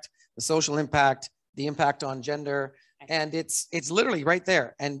impact, the social impact, the impact on gender, and it's literally right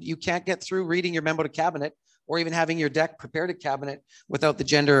there. And you can't get through reading your memo to cabinet or even having your deck prepared at cabinet without the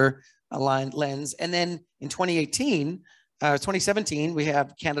gender aligned lens. And then in 2017, we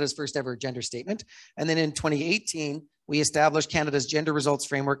have Canada's first ever gender statement. And then in 2018, we established Canada's gender results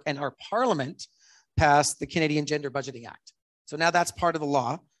framework, and our parliament passed the Canadian Gender Budgeting Act. So now that's part of the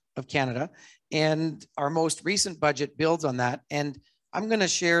law of Canada. And our most recent budget builds on that. And I'm going to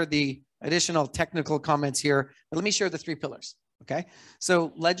share the additional technical comments here, but let me share the three pillars. Okay.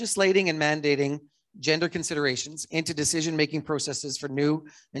 So legislating and mandating gender considerations into decision-making processes for new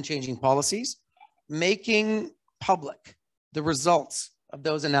and changing policies, making public the results of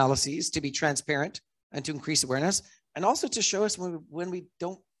those analyses to be transparent and to increase awareness, and also to show us when we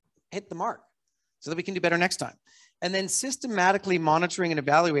don't hit the mark so that we can do better next time. And then systematically monitoring and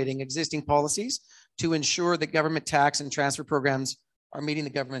evaluating existing policies to ensure that government tax and transfer programs are meeting the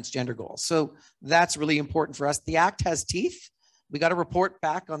government's gender goals. So that's really important for us. The Act has teeth. We got to report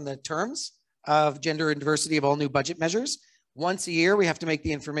back on the terms of gender and diversity of all new budget measures. Once a year, we have to make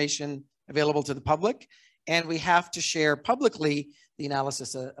the information available to the public, and we have to share publicly the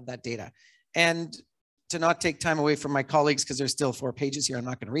analysis of that data. And to not take time away from my colleagues, because there's still 4 pages here, I'm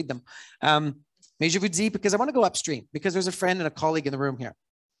not going to read them. Mais je vous dis, because I want to go upstream, because there's a friend and a colleague in the room here.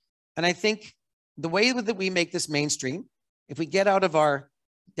 And I think the way that we make this mainstream, if we get out of our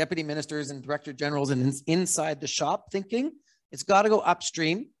deputy ministers and director generals and inside the shop thinking, it's got to go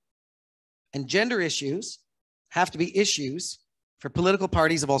upstream. And gender issues have to be issues for political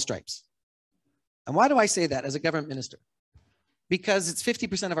parties of all stripes. And why do I say that as a government minister? Because it's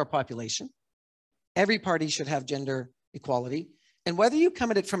 50% of our population. Every party should have gender equality. And whether you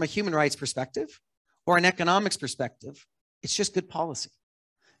come at it from a human rights perspective or an economics perspective, it's just good policy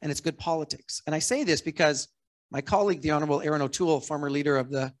and it's good politics. And I say this because my colleague, the Honorable Erin O'Toole, former leader of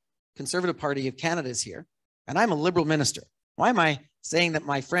the Conservative Party of Canada, is here. And I'm a Liberal minister. Why am I saying that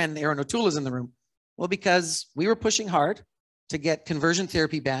my friend Erin O'Toole is in the room? Well, because we were pushing hard to get conversion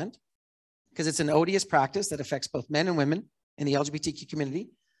therapy banned because it's an odious practice that affects both men and women in the LGBTQ community.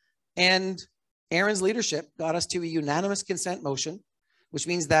 And Aaron's leadership got us to a unanimous consent motion, which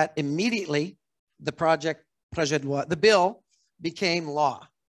means that immediately the bill became law.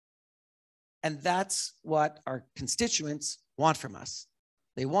 And that's what our constituents want from us.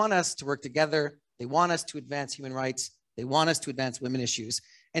 They want us to work together. They want us to advance human rights. They want us to advance women issues.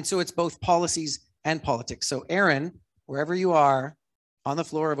 And so it's both policies and politics. So Aaron, wherever you are on the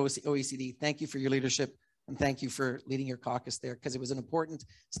floor of OECD, thank you for your leadership and thank you for leading your caucus there, because it was an important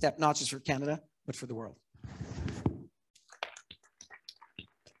step, not just for Canada, but for the world.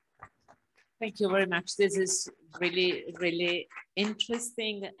 Thank you very much. This is really, really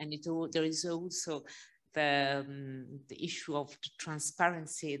interesting. And there is also the issue of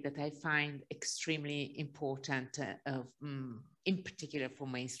transparency that I find extremely important, in particular for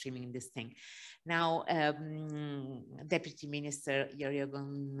mainstreaming this thing. Now, Deputy Minister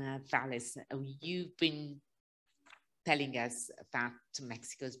Gonzalez, you've been telling us that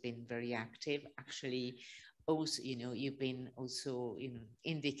Mexico has been very active. Actually, also, you've been also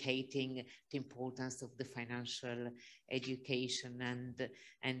indicating the importance of the financial education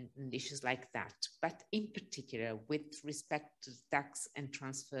and issues like that. But in particular, with respect to the tax and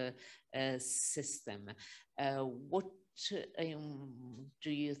transfer system, what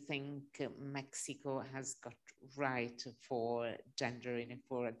do you think Mexico has got right for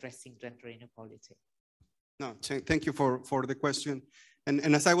addressing gender inequality? No, thank you for the question.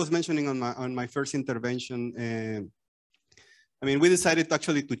 And as I was mentioning on my first intervention, I mean, we decided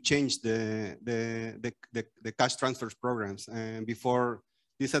actually to change the cash transfers programs. And before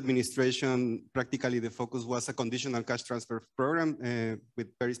this administration, practically the focus was a conditional cash transfer program with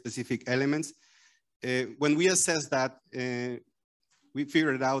very specific elements. When we assessed that, we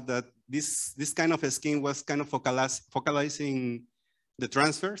figured out that this kind of a scheme was kind of focalizing the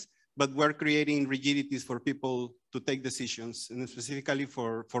transfers, but we're creating rigidities for people to take decisions, and specifically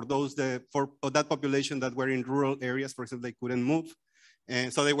for that population that were in rural areas, for example, they couldn't move.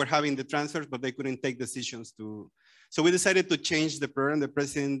 And so they were having the transfers, but they couldn't take decisions So we decided to change the program. The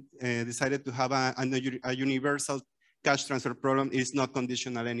president decided to have a universal cash transfer program. It's not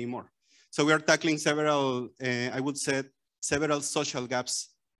conditional anymore. So we are tackling several, I would say, several social gaps.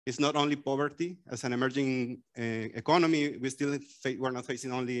 It's not only poverty as an emerging economy. We're not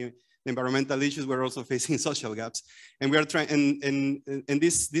facing only environmental issues. We're also facing social gaps, and we are trying. And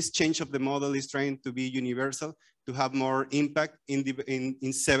this change of the model is trying to be universal to have more impact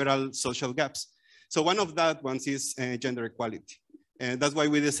in several social gaps. So one of that ones is gender equality, and that's why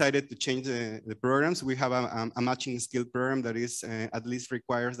we decided to change the programs. We have a matching skill program that is at least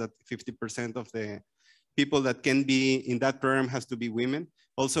requires that 50% of the people that can be in that program has to be women.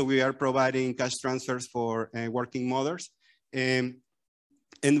 Also, we are providing cash transfers for working mothers. And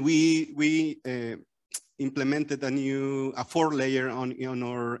we implemented a 4-layer on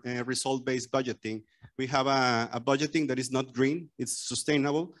our result-based budgeting. We have a budgeting that is not green, it's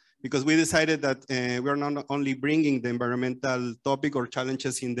sustainable, because we decided that we're not only bringing the environmental topic or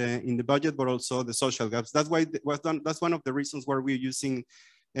challenges in the budget, but also the social gaps. That's why that's one of the reasons why we're using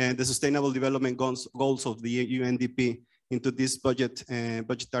the Sustainable Development Goals of the UNDP into this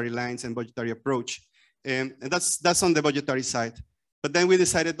budgetary lines and budgetary approach. And that's on the budgetary side. But then we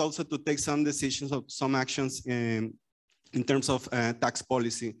decided also to take some decisions of some actions in terms of tax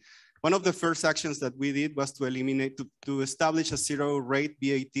policy. One of the first actions that we did was to establish a 0-rate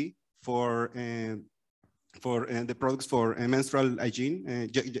VAT for the products for menstrual hygiene,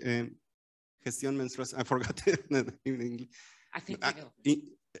 gestión menstrual, I forgot in English. I think we know.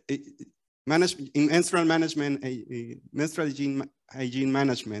 In menstrual management, menstrual hygiene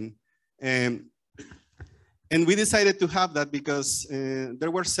management. And we decided to have that because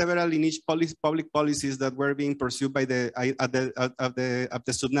there were several public policies that were being pursued by the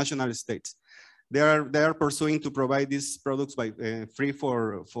subnational states. They are pursuing to provide these products by free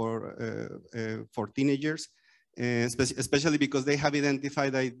for teenagers, especially because they have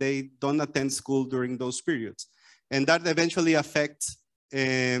identified that they don't attend school during those periods, and that eventually affects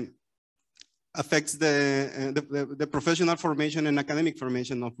the professional formation and academic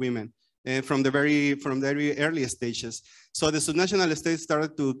formation of women. From the very early stages. So the subnational states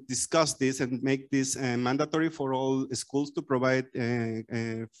started to discuss this and make this mandatory for all schools to provide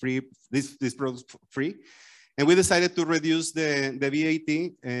these products free. And we decided to reduce the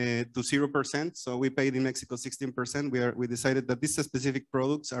VAT to 0%. So we paid in Mexico 16%. We decided that these specific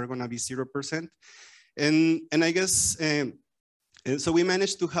products are gonna be 0%. And I guess, so we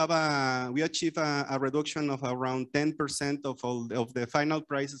managed to have we achieved a reduction of around 10% of the final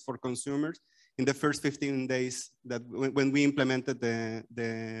prices for consumers in the first 15 days that when we implemented the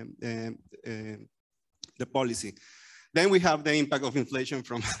policy. Then we have the impact of inflation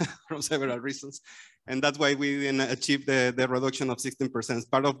from, from several reasons. And that's why we didn't achieve the reduction of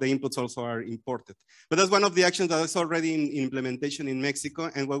 16%. Part of the inputs also are imported. But that's one of the actions that is already in implementation in Mexico.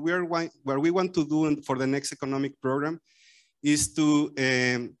 And what we want to do for the next economic program is to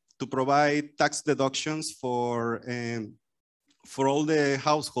provide tax deductions for all the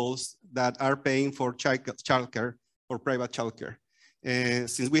households that are paying for childcare or private childcare.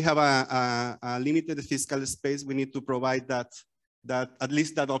 Since we have a limited fiscal space, we need to provide that at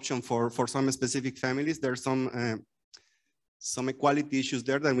least that option for some specific families. There's some equality issues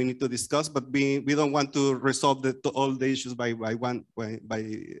there that we need to discuss, but we don't want to resolve all the issues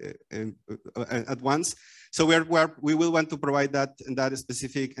at once. So we will want to provide that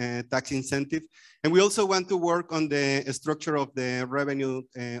specific tax incentive, and we also want to work on the structure of the revenue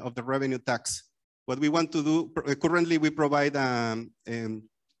tax. What we want to do currently, we provide a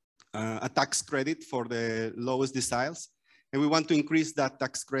tax credit for the lowest deciles, and we want to increase that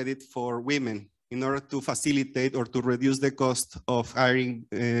tax credit for women in order to facilitate or to reduce the cost of hiring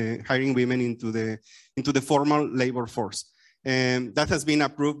women into the formal labor force. And that has been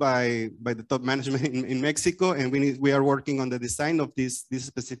approved by the top management in Mexico, and we are working on the design of these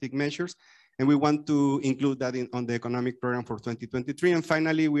specific measures, and we want to include that on the economic program for 2023. And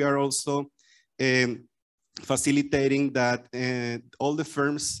finally, we are also facilitating that all the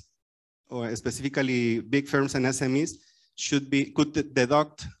firms, or specifically big firms and SMEs, could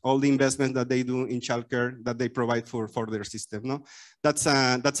deduct all the investments that they do in childcare that they provide for their system. No, that's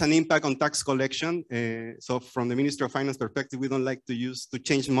an impact on tax collection. So from the Ministry of Finance perspective, we don't like to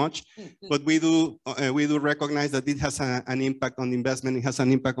change much, but we do recognize that it has an impact on investment. It has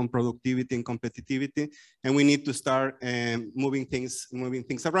an impact on productivity and competitivity, and we need to start moving things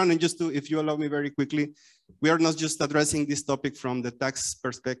around. And just if you allow me very quickly, we are not just addressing this topic from the tax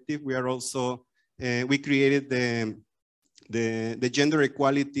perspective. We are also we created the Gender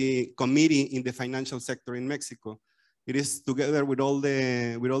Equality Committee in the financial sector in Mexico. It is together with all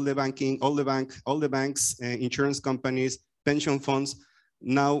the banks, insurance companies, pension funds.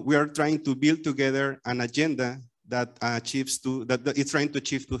 Now we are trying to build together an agenda that it's trying to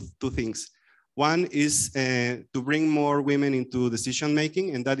achieve two things. One is to bring more women into decision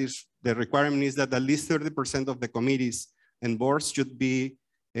making, and that is the requirement is that at least 30% of the committees and boards should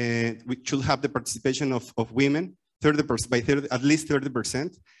have the participation of women. 30%, at least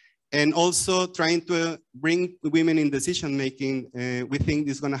 30%, and also trying to bring women in decision making. We think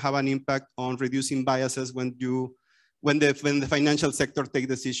this is going to have an impact on reducing biases when the financial sector take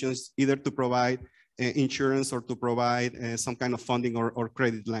decisions either to provide insurance or to provide some kind of funding or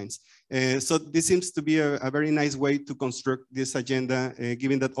credit lines. So this seems to be a very nice way to construct this agenda,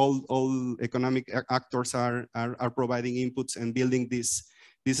 given that all economic actors are providing inputs and building these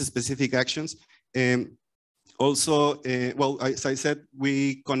specific actions. Also, well, as I said,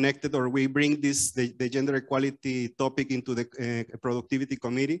 we connected, or we bring the gender equality topic into the productivity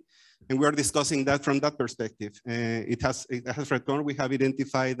committee, and we are discussing that from that perspective. It has returned. We have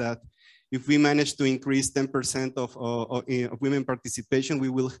identified that if we manage to increase 10% of women participation, we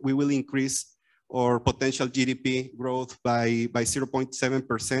will increase our potential GDP growth by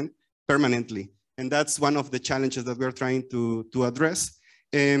 0.7% permanently, and that's one of the challenges that we're trying to address.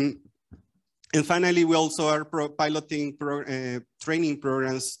 And finally, we also are piloting training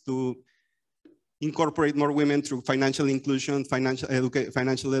programs to incorporate more women through financial inclusion,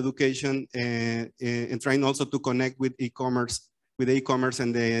 financial education, and trying also to connect with e-commerce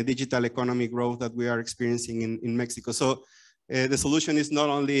and the digital economy growth that we are experiencing in Mexico. So the solution is not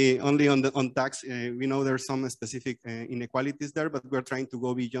only on tax. We know there's some specific inequalities there, but we're trying to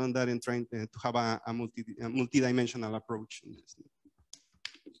go beyond that and trying to have a multidimensional approach in this.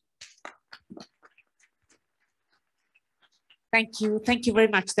 Thank you very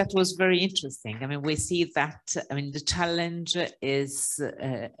much. That was very interesting. I mean, we see that, I mean, the challenge is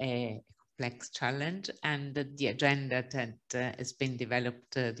a complex challenge, and the agenda that has been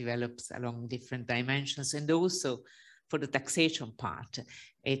develops along different dimensions. And also for the taxation part,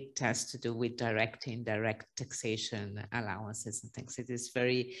 it has to do with direct, indirect taxation allowances and things.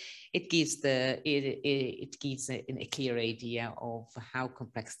 It gives a clear idea of how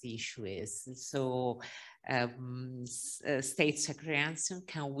complex the issue is. So, State Secretary Anson,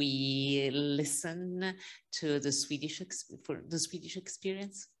 can we listen to the Swedish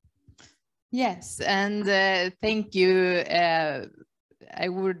experience? Yes, and thank you. I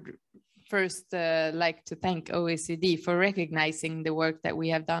would first like to thank OECD for recognizing the work that we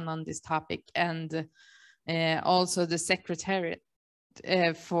have done on this topic, and also the Secretariat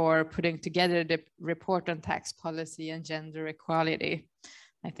for putting together the report on tax policy and gender equality.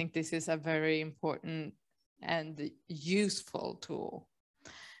 I think this is a very important and useful tool.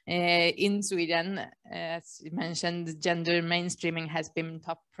 In Sweden, as you mentioned, gender mainstreaming has been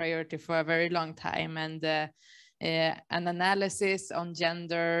top priority for a very long time, and an analysis on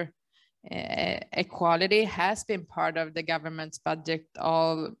gender equality has been part of the government's budget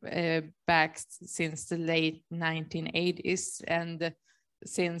all back since the late 1980s, and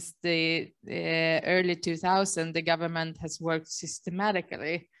since the early 2000s, the government has worked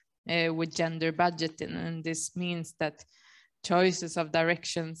systematically with gender budgeting, and this means that choices of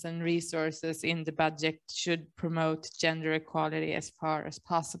directions and resources in the budget should promote gender equality as far as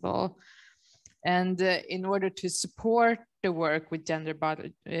possible. And in order to support the work with gender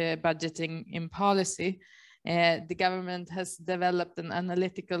budgeting in policy, the government has developed an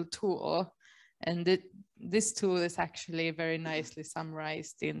analytical tool, and this tool is actually very nicely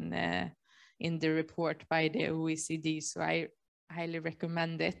summarized in the report by the OECD, so I highly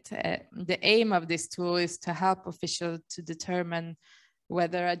recommend it. The aim of this tool is to help officials to determine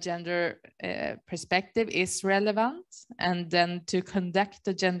whether a gender perspective is relevant, and then to conduct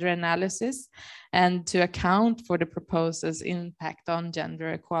a gender analysis and to account for the proposal's impact on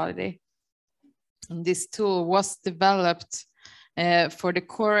gender equality. And this tool was developed for the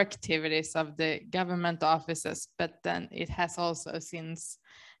core activities of the government offices, but then it has also since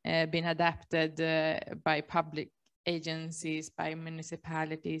been adapted by public agencies, by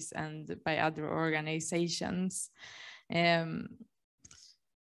municipalities, and by other organizations.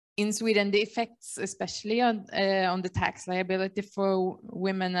 In Sweden, the effects, especially on the tax liability for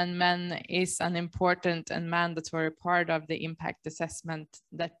women and men, is an important and mandatory part of the impact assessment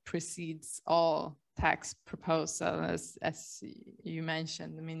that precedes all tax proposals, as you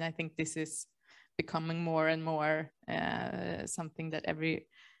mentioned. I mean, I think this is becoming more and more something that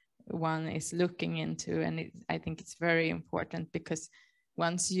everyone is looking into, and I think it's very important, because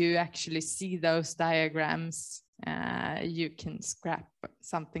once you actually see those diagrams, you can scrap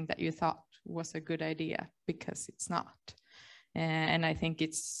something that you thought was a good idea because it's not. And I think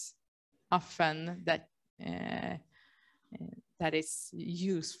it's often that that is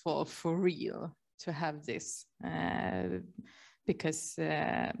useful for real to have this, because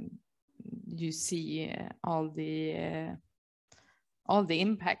you see all the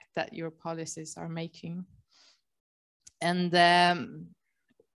impact that your policies are making. And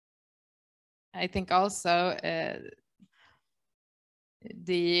I think also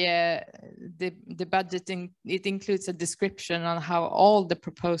the budgeting, it includes a description on how all the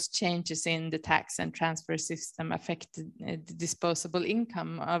proposed changes in the tax and transfer system affected the disposable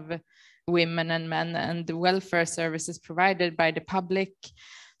income of women and men, and the welfare services provided by the public,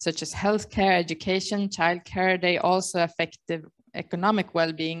 such as healthcare, education, childcare. They also affect the economic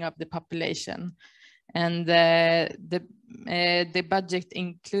well-being of the population. And the budget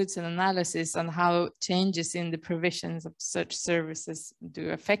includes an analysis on how changes in the provisions of such services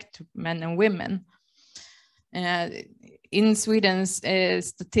do affect men and women. In Sweden,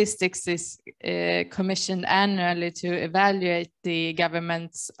 statistics is commissioned annually to evaluate the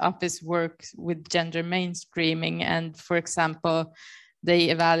government's office work with gender mainstreaming. And for example,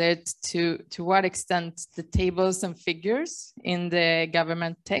 they evaluate to what extent the tables and figures in the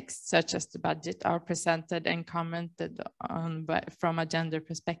government text, such as the budget, are presented and commented on from a gender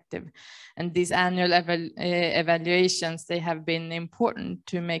perspective. And these annual evaluations, they have been important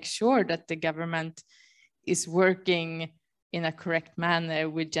to make sure that the government is working in a correct manner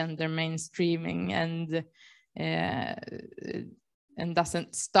with gender mainstreaming, and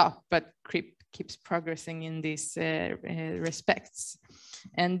doesn't stop, but keeps progressing in these respects.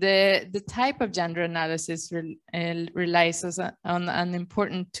 And the type of gender analysis relies on an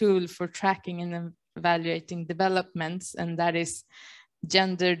important tool for tracking and evaluating developments, and that is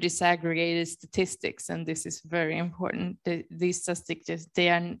gender disaggregated statistics. And this is very important. These statistics, they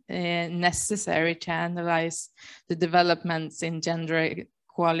are necessary to analyze the developments in gender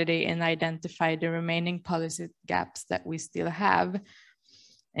equality and identify the remaining policy gaps that we still have.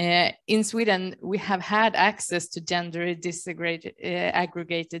 In Sweden, we have had access to gender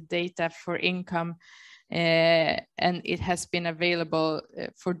disaggregated data for income, and it has been available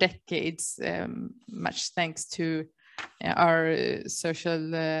for decades, much thanks to our social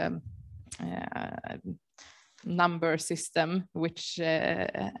number system, which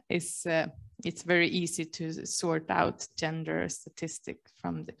is it's very easy to sort out gender statistic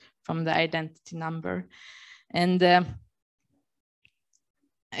from the identity number. And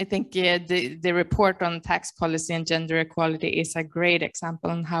I think the report on tax policy and gender equality is a great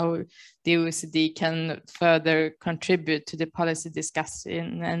example on how the OECD can further contribute to the policy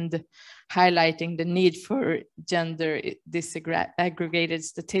discussion and highlighting the need for gender disaggregated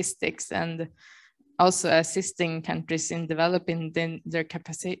statistics and also assisting countries in developing their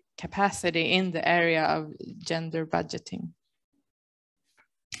capacity in the area of gender budgeting.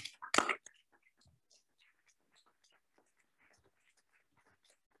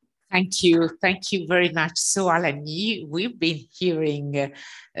 Thank you very much. So Alan, we've been hearing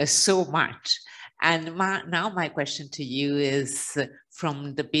so much. And now my question to you is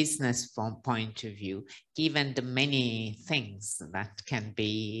from the business point of view, given the many things that can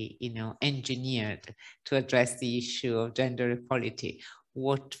be, engineered to address the issue of gender equality,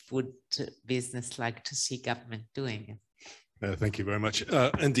 what would business like to see government doing? Thank you very much.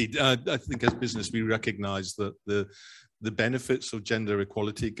 Indeed, I think as business, we recognize that the benefits of gender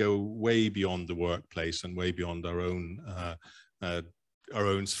equality go way beyond the workplace and way beyond our own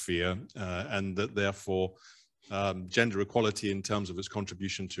sphere, and that therefore gender equality in terms of its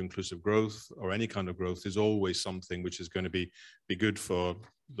contribution to inclusive growth or any kind of growth is always something which is going to be good for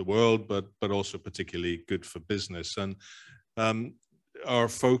the world, but also particularly good for business. And our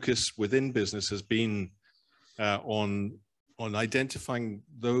focus within business has been on identifying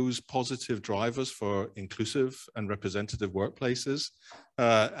those positive drivers for inclusive and representative workplaces,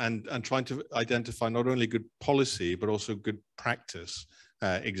 and trying to identify not only good policy, but also good practice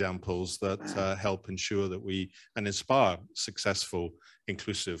examples that help ensure that we inspire successful,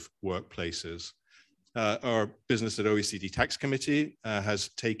 inclusive workplaces. Our business at OECD Tax Committee has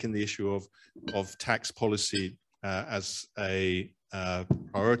taken the issue of tax policy as a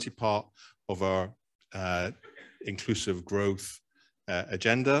priority part of our inclusive growth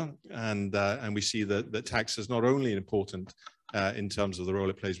agenda, and we see that tax is not only important in terms of the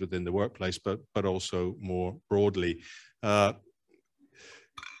role it plays within the workplace, but also more broadly.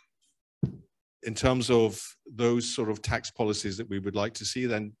 In terms of those sort of tax policies that we would like to see,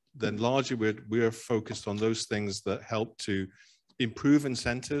 then largely we're focused on those things that help to improve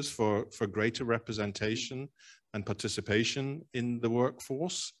incentives for greater representation and participation in the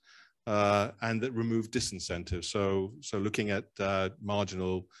workforce, and that remove disincentives. So looking at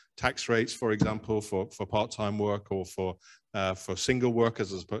marginal tax rates, for example, for part-time work or for single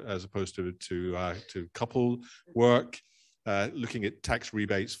workers as opposed to couple work. Looking at tax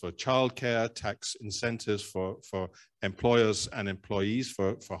rebates for childcare, tax incentives for employers and employees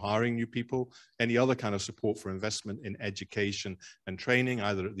for hiring new people, any other kind of support for investment in education and training,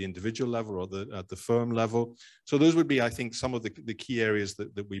 either at the individual level or at the firm level. So those would be, I think, some of the key areas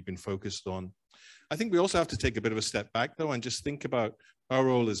that we've been focused on. I think we also have to take a bit of a step back, though, and just think about our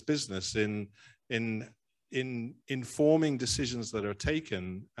role as business in informing decisions that are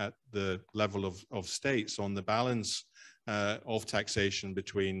taken at the level of states on the balance of taxation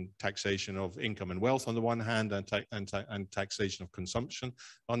between taxation of income and wealth on the one hand and taxation of consumption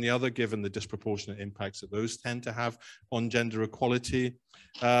on the other, given the disproportionate impacts that those tend to have on gender equality.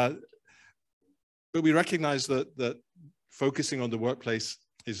 But we recognize that focusing on the workplace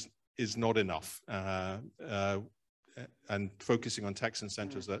is not enough, and focusing on tax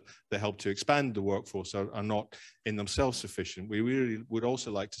incentives that help to expand the workforce are not in themselves sufficient. We really would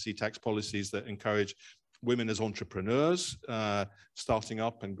also like to see tax policies that encourage women as entrepreneurs, starting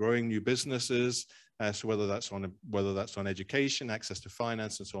up and growing new businesses. So whether that's on education, access to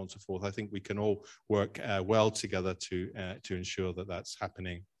finance, and so on and so forth, I think we can all work well together to ensure that that's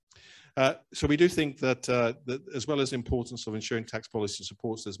happening. So we do think that, that as well as the importance of ensuring tax policy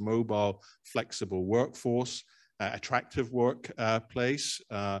supports this mobile, flexible workforce, attractive workplace,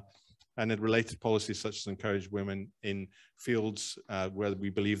 and in related policies such as encourage women in fields where we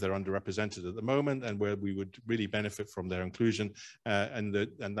believe they're underrepresented at the moment and where we would really benefit from their inclusion.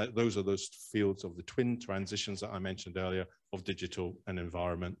 Those are those fields of the twin transitions that I mentioned earlier of digital and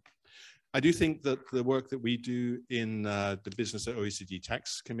environment. I do think that the work that we do in the business at OECD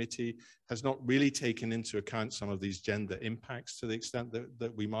Tax Committee has not really taken into account some of these gender impacts to the extent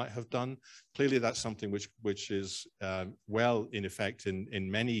that we might have done. Clearly, that's something which is well in effect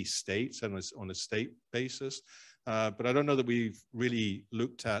in many states and on a state basis. But I don't know that we've really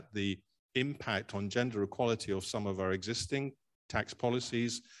looked at the impact on gender equality of some of our existing tax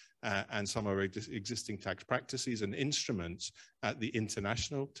policies and some of our existing tax practices and instruments at the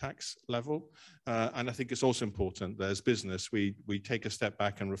international tax level. And I think it's also important that as business, we take a step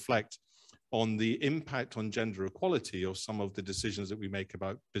back and reflect on the impact on gender equality of some of the decisions that we make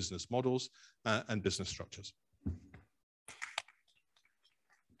about business models and business structures.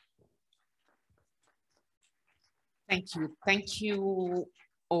 Thank you. Thank you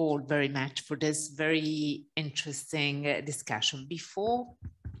all very much for this very interesting discussion. Before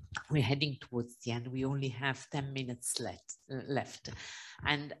we're heading towards the end, we only have 10 minutes left.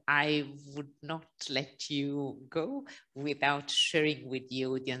 And I would not let you go without sharing with the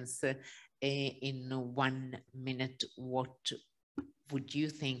audience in 1 minute, what would you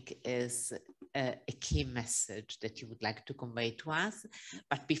think is a key message that you would like to convey to us?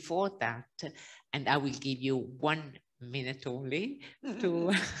 But before that, and I will give you 1 minute only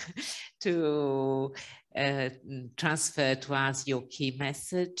to transfer to us your key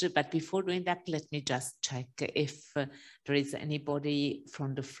message. But before doing that, let me just check if there is anybody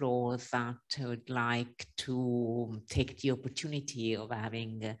from the floor that would like to take the opportunity of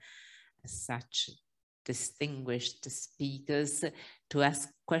having such distinguished speakers to ask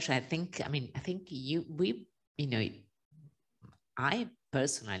questions. I think I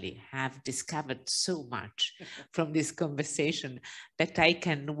personally have discovered so much from this conversation that I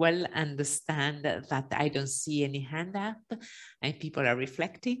can well understand that I don't see any hand up and people are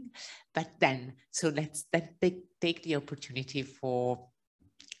reflecting. But then, so let's take the opportunity for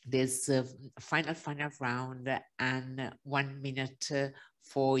this final round, and 1 minute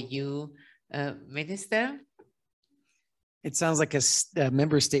for you, Minister. It sounds like a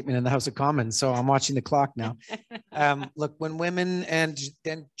member statement in the House of Commons, so I'm watching the clock now. Look, when women and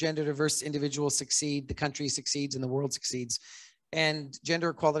gender diverse individuals succeed, the country succeeds and the world succeeds. And gender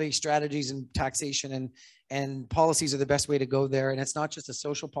equality strategies and taxation and policies are the best way to go there. And it's not just a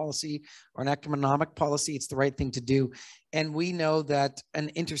social policy or an economic policy, it's the right thing to do. And we know that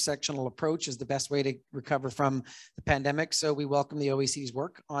an intersectional approach is the best way to recover from the pandemic. So we welcome the OECD's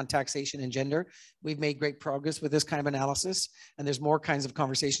work on taxation and gender. We've made great progress with this kind of analysis, and there's more kinds of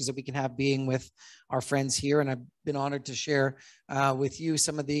conversations that we can have being with our friends here. And I've been honored to share with you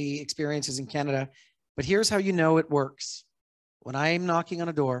some of the experiences in Canada. But here's how you know it works. When I'm knocking on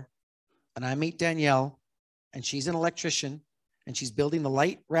a door and I meet Danielle, and she's an electrician and she's building the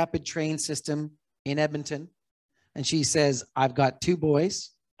light rapid train system in Edmonton, and she says, I've got 2 boys,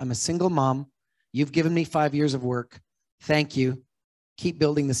 I'm a single mom, you've given me 5 years of work, thank you, keep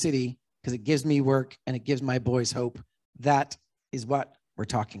building the city because it gives me work and it gives my boys hope. That is what we're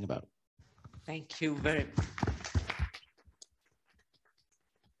talking about. Thank you very much.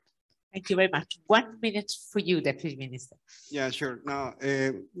 Thank you very much. 1 minute for you, Deputy Minister. Yeah, sure. No,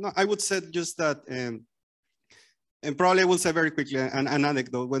 I would say just that, and probably I will say very quickly an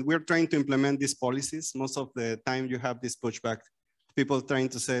anecdote. When we're trying to implement these policies, most of the time you have this pushback. People trying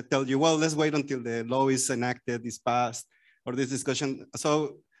to tell you, well, let's wait until the law is enacted, is passed, or this discussion.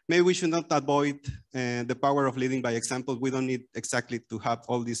 So maybe we should not avoid the power of leading by example. We don't need exactly to have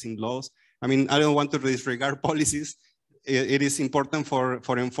all these in laws. I mean, I don't want to disregard policies. It is important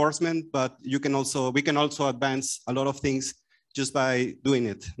for enforcement, but we can also advance a lot of things just by doing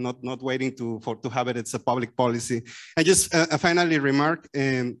it, not waiting to have it as a public policy. And just a finally remark,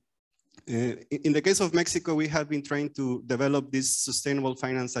 in the case of Mexico, we have been trying to develop this sustainable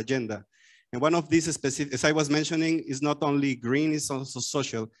finance agenda. And one of these specific, as I was mentioning, is not only green, it's also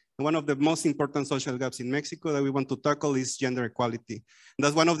social. And one of the most important social gaps in Mexico that we want to tackle is gender equality. And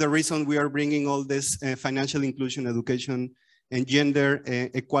that's one of the reasons we are bringing all this financial inclusion, education, and gender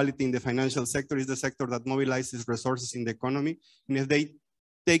equality in the financial sector. Is the sector that mobilizes resources in the economy. And if they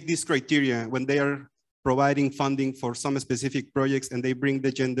take this criteria when they are providing funding for some specific projects and they bring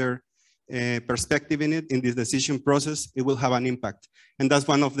the gender perspective in it, in this decision process, it will have an impact. And that's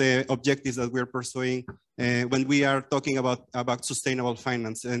one of the objectives that we're pursuing when we are talking about sustainable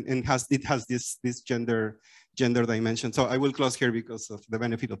finance, and it has this gender dimension. So I will close here because of the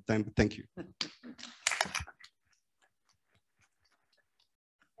benefit of time. Thank you. Thank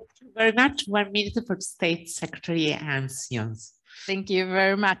you very much. 1 minute for State Secretary Hans Jons. Thank you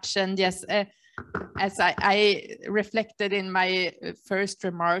very much. And yes, as I reflected in my first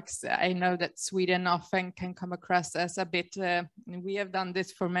remarks, I know that Sweden often can come across as a bit, we have done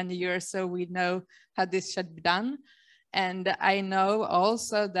this for many years, so we know how this should be done. And I know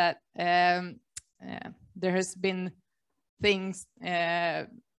also that there has been things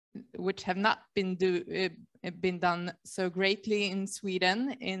which have not been done so greatly in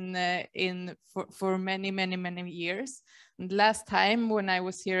Sweden for many years. And last time when I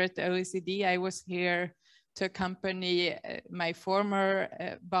was here at the OECD, I was here to accompany my former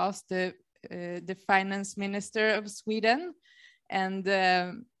boss, the finance minister of Sweden. And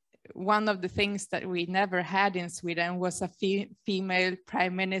one of the things that we never had in Sweden was a female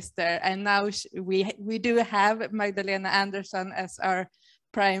prime minister. And now we do have Magdalena Andersson as our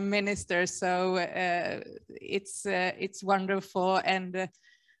prime minister. So it's wonderful. And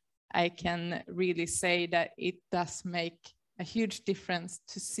I can really say that it does make a huge difference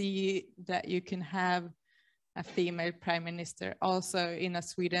to see that you can have a female prime minister also in a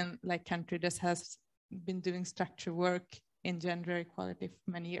Sweden like country that has been doing structured work in gender equality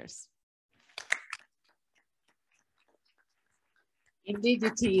for many years. Indeed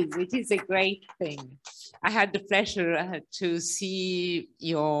it is. It is a great thing. I had the pleasure to see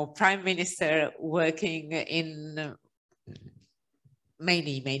your prime minister working in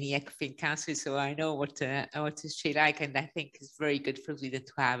many ECOFIN councils, so I know what is she like, and I think it's very good for Sweden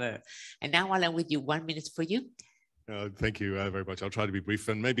to have her. And now I'll with you, 1 minute for you. Thank you very much. I'll try to be brief,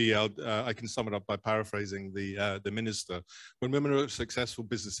 and maybe I can sum it up by paraphrasing the minister. When women are successful,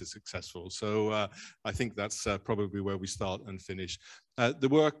 business is successful. So I think that's probably where we start and finish. The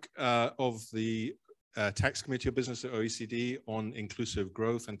work of the Tax Committee of Business at OECD on inclusive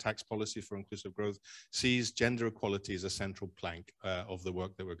growth and tax policy for inclusive growth sees gender equality as a central plank of the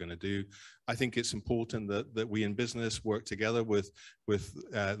work that we're going to do. I think it's important that we in business work together with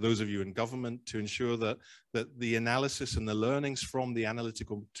those of you in government to ensure that the analysis and the learnings from the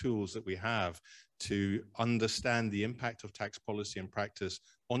analytical tools that we have to understand the impact of tax policy and practice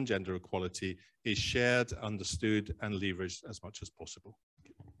on gender equality is shared, understood, and leveraged as much as possible.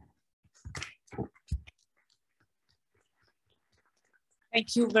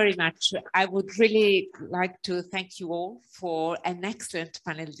 Thank you very much. I would really like to thank you all for an excellent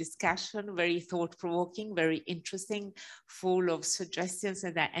panel discussion, very thought-provoking, very interesting, full of suggestions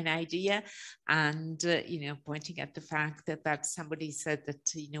and idea, and you know, pointing at the fact that somebody said that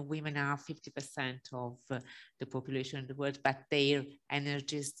women are 50% of the population in the world, but their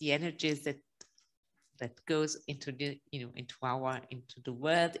energies, the energies that goes into the into the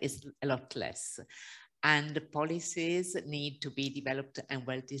world is a lot less. And the policies need to be developed and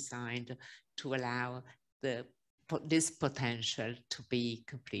well designed to allow this potential to be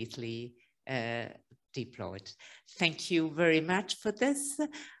completely deployed. Thank you very much for this.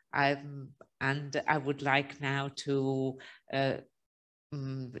 And I would like now to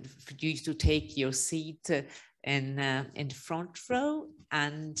for you to take your seat in the front row,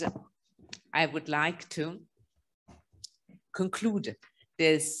 and I would like to conclude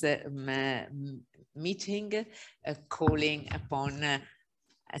this meeting, calling upon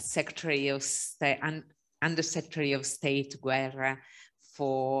Secretary of State and Undersecretary of State Guerra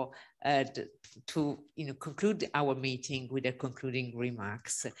for to conclude our meeting with the concluding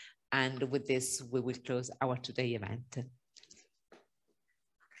remarks. And with this, we will close our today event.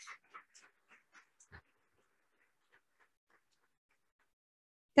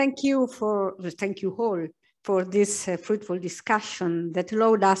 Thank you all for this fruitful discussion that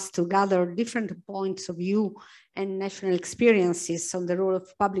allowed us to gather different points of view and national experiences on the role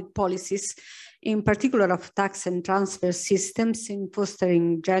of public policies, in particular of tax and transfer systems in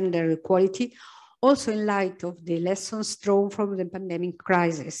fostering gender equality, also in light of the lessons drawn from the pandemic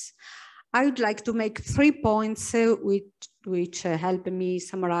crisis. I would like to make 3 points which help me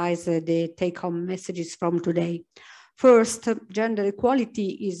summarize the take-home messages from today. First, gender equality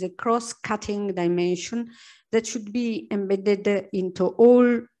is a cross-cutting dimension that should be embedded into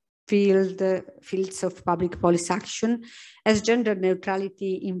all fields of public policy action, as gender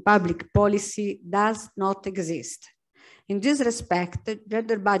neutrality in public policy does not exist. In this respect,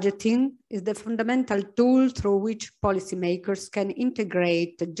 gender budgeting is the fundamental tool through which policymakers can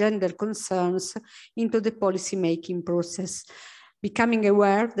integrate gender concerns into the policy-making process, becoming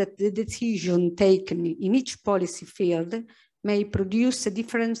aware that the decision taken in each policy field may produce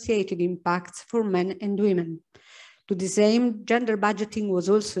differentiated impacts for men and women. To the same, gender budgeting was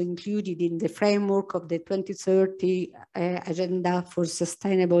also included in the framework of the 2030 Agenda for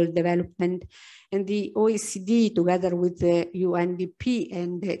Sustainable Development, and the OECD, together with the UNDP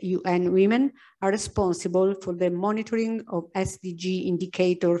and the UN Women, are responsible for the monitoring of SDG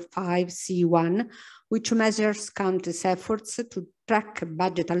Indicator 5C1, which measures countries' efforts to track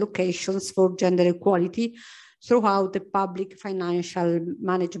budget allocations for gender equality throughout the public financial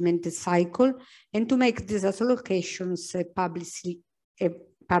management cycle, and to make these allocations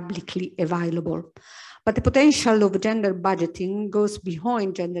publicly available. But the potential of gender budgeting goes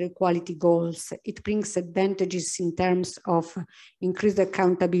beyond gender equality goals. It brings advantages in terms of increased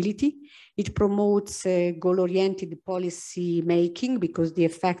accountability. It promotes goal-oriented policy making because the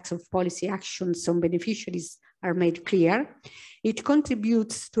effects of policy actions on beneficiaries are made clear. It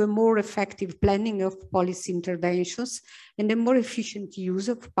contributes to a more effective planning of policy interventions and a more efficient use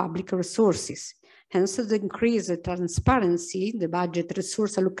of public resources. Hence, the increased transparency, the budget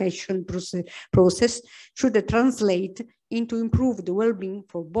resource allocation process should translate into improved well-being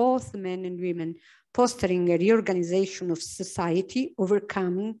for both men and women, fostering a reorganization of society,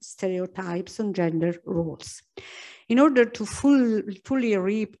 overcoming stereotypes on gender roles. In order to fully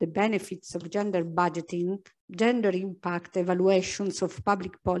reap the benefits of gender budgeting, gender impact evaluations of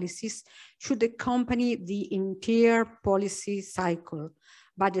public policies should accompany the entire policy cycle: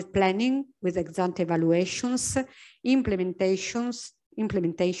 budget planning with ex-ante evaluations, implementation,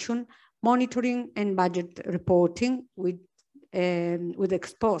 monitoring, and budget reporting with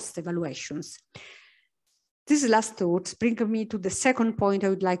ex-post evaluations. These last thoughts bring me to the second point I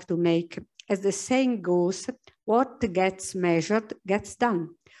would like to make. As the saying goes, what gets measured gets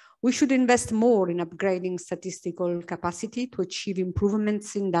done. We should invest more in upgrading statistical capacity to achieve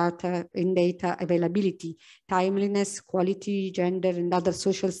improvements in data availability, timeliness, quality, gender, and other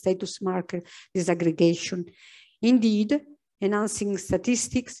social status marker disaggregation. Indeed, enhancing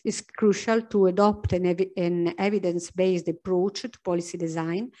statistics is crucial to adopt an evidence-based approach to policy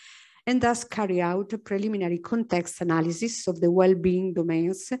design, and thus carry out a preliminary context analysis of the well-being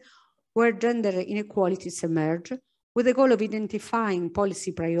domains where gender inequalities emerge, with the goal of identifying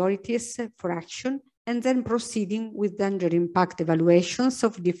policy priorities for action and then proceeding with gender impact evaluations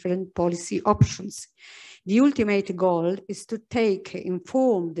of different policy options. The ultimate goal is to take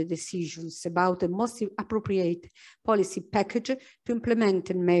informed decisions about the most appropriate policy package to implement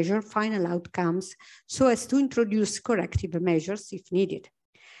and measure final outcomes so as to introduce corrective measures if needed.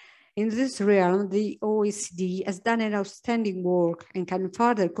 In this realm, the OECD has done an outstanding work and can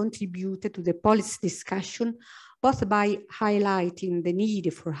further contribute to the policy discussion, both by highlighting the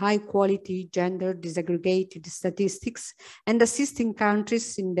need for high-quality, gender disaggregated statistics and assisting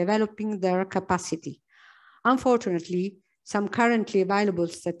countries in developing their capacity. Unfortunately, some currently available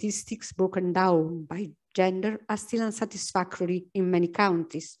statistics broken down by gender are still unsatisfactory in many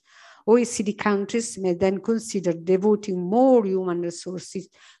countries. OECD countries may then consider devoting more human resources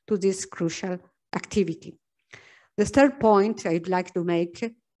to this crucial activity. The third point I'd like to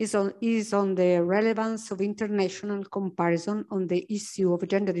make is on the relevance of international comparison on the issue of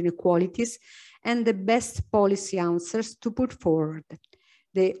gender inequalities and the best policy answers to put forward.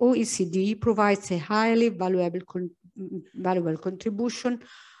 The OECD provides a highly valuable contribution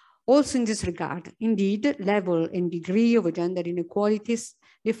also in this regard. Indeed, level and degree of gender inequalities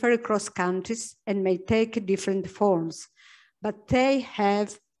differ across countries and may take different forms, but they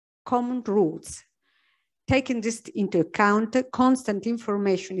have common roots. Taking this into account, constant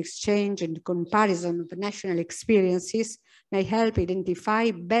information exchange and comparison of national experiences may help identify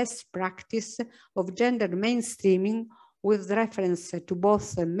best practice of gender mainstreaming with reference to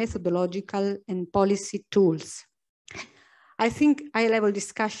both methodological and policy tools. I think high-level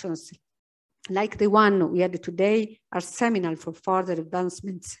discussions like the one we had today are seminal for further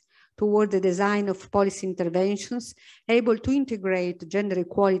advancements toward the design of policy interventions able to integrate gender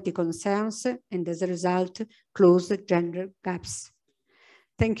equality concerns and as a result, close the gender gaps.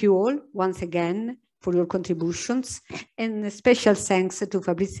 Thank you all once again for your contributions, and a special thanks to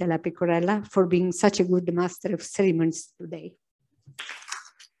Fabrizia La Pecorella for being such a good master of ceremonies today.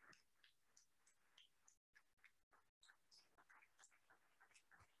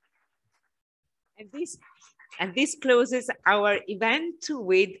 And this closes our event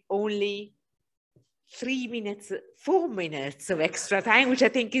with only 4 minutes of extra time, which I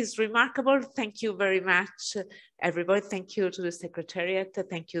think is remarkable. Thank you very much, everybody. Thank you to the Secretariat.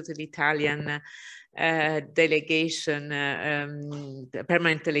 Thank you to the Italian delegation,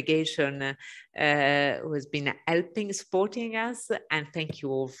 permanent delegation who has been helping, supporting us. And thank you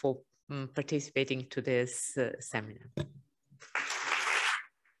all for participating to this seminar.